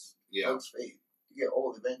looks, looks fade. You get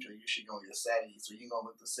old eventually, you should go get saggy, so you're gonna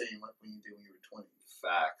look the same like when you did when you were 20.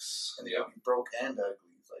 Facts. And you're gonna be broke and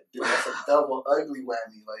ugly. It's like, dude, that's a double ugly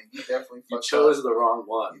whammy. Like you definitely chose the wrong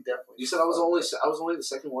one. You definitely. You said I was only the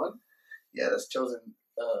second one. Yeah, that's chosen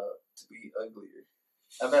to be uglier.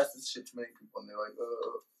 I've asked this shit to many people, and they're like,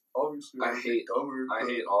 obviously, I hate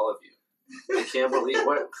all of you. I can't believe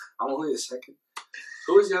what I'm only the second.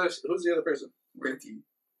 Who's the other person? Ricky,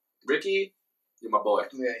 you're my boy.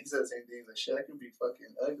 Yeah, he said the same thing. Like, shit, I can be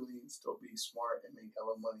fucking ugly and still be smart and make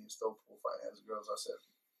hella money and still pull finance girls. I said,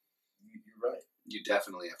 you're right. You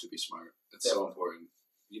definitely have to be smart. It's so important.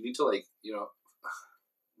 You need to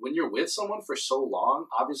when you're with someone for so long,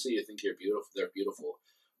 obviously you think you're beautiful. They're beautiful,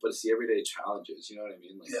 but it's the everyday challenges. You know what I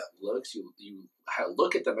mean? Like looks, you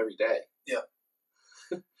look at them every day. Yeah.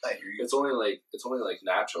 I hear you. It's only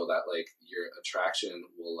natural that like your attraction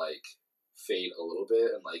will like fade a little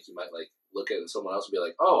bit, and like you might like look at someone else and be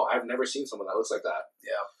like, oh, I've never seen someone that looks like that.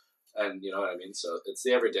 Yeah. And you know what I mean? So it's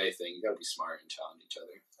the everyday thing. You gotta be smart and challenge each other.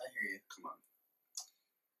 I hear you. Come on.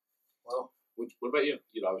 Well, what about you?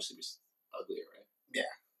 You'd obviously be uglier, right? Yeah.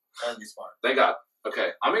 I'd be smart. Thank God.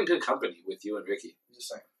 Okay, I'm in good company with you and Ricky. I'm just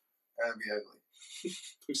saying. I'd be ugly.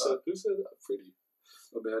 Who said that? Pretty.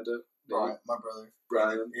 Amanda? Brian, my brother.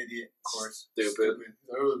 Brian. Idiot, of course. Stupid.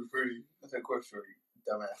 I was pretty. I said, of course, you're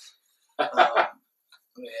dumbass.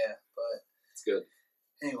 Yeah, but it's good.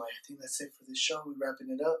 Anyway, I think that's it for this show. We're wrapping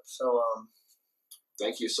it up. So,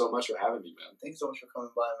 thank you so much for having me, man. Thanks so much for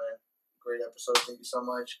coming by, man. Great episode. Thank you so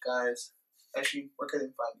much, guys. Actually, where can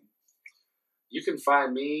they find you? You can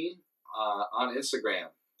find me on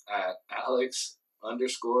Instagram at Alex_Van_geek.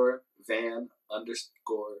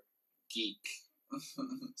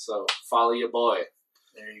 So follow your boy.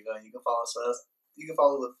 There you go. You can follow us. You can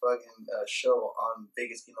follow the fucking show on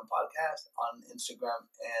Vegas Kingdom Podcast on Instagram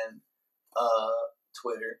and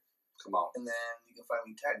Twitter. Come on. And then you can find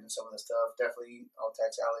me tagged in some of the stuff. Definitely, I'll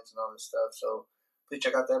tag Alex and all this stuff. So please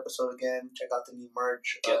check out the episode again. Check out the new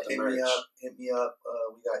merch. Get the merch. Hit me up.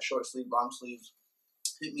 We got short sleeve, long sleeves.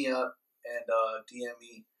 Hit me up and DM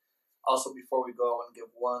me. Also, before we go, I want to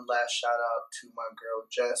give one last shout out to my girl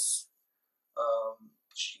Jess.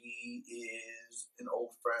 She is an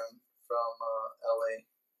old friend from LA.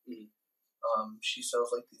 Mm-hmm. She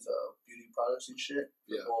sells like these beauty products and shit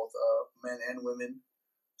for both men and women.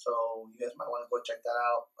 So you guys might want to go check that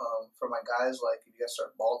out. For my guys, like if you guys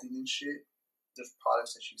start balding and shit, there's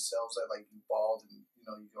products that she sells that like you bald and you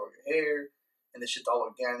grow your hair, and this shit's all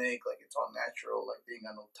organic, like it's all natural, like they ain't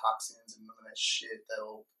got no toxins and none of that shit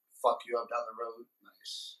that'll fuck you up down the road.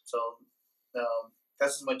 Nice. So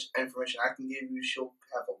that's as much information I can give you. She'll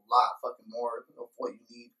have a lot fucking more of what you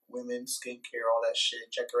need. Women, skincare, all that shit.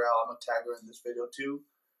 Check her out. I'm gonna tag her in this video too.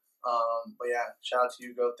 But yeah, shout out to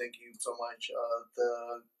you, girl. Thank you so much.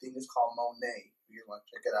 The thing is called Monet. If you want to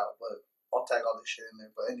check it out, but I'll tag all this shit in there.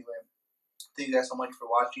 But anyway, thank you guys so much for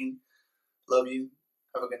watching. Love you.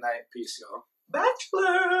 Have a good night. Peace, y'all.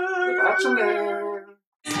 Bachelor.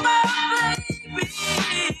 The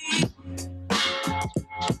Bachelor.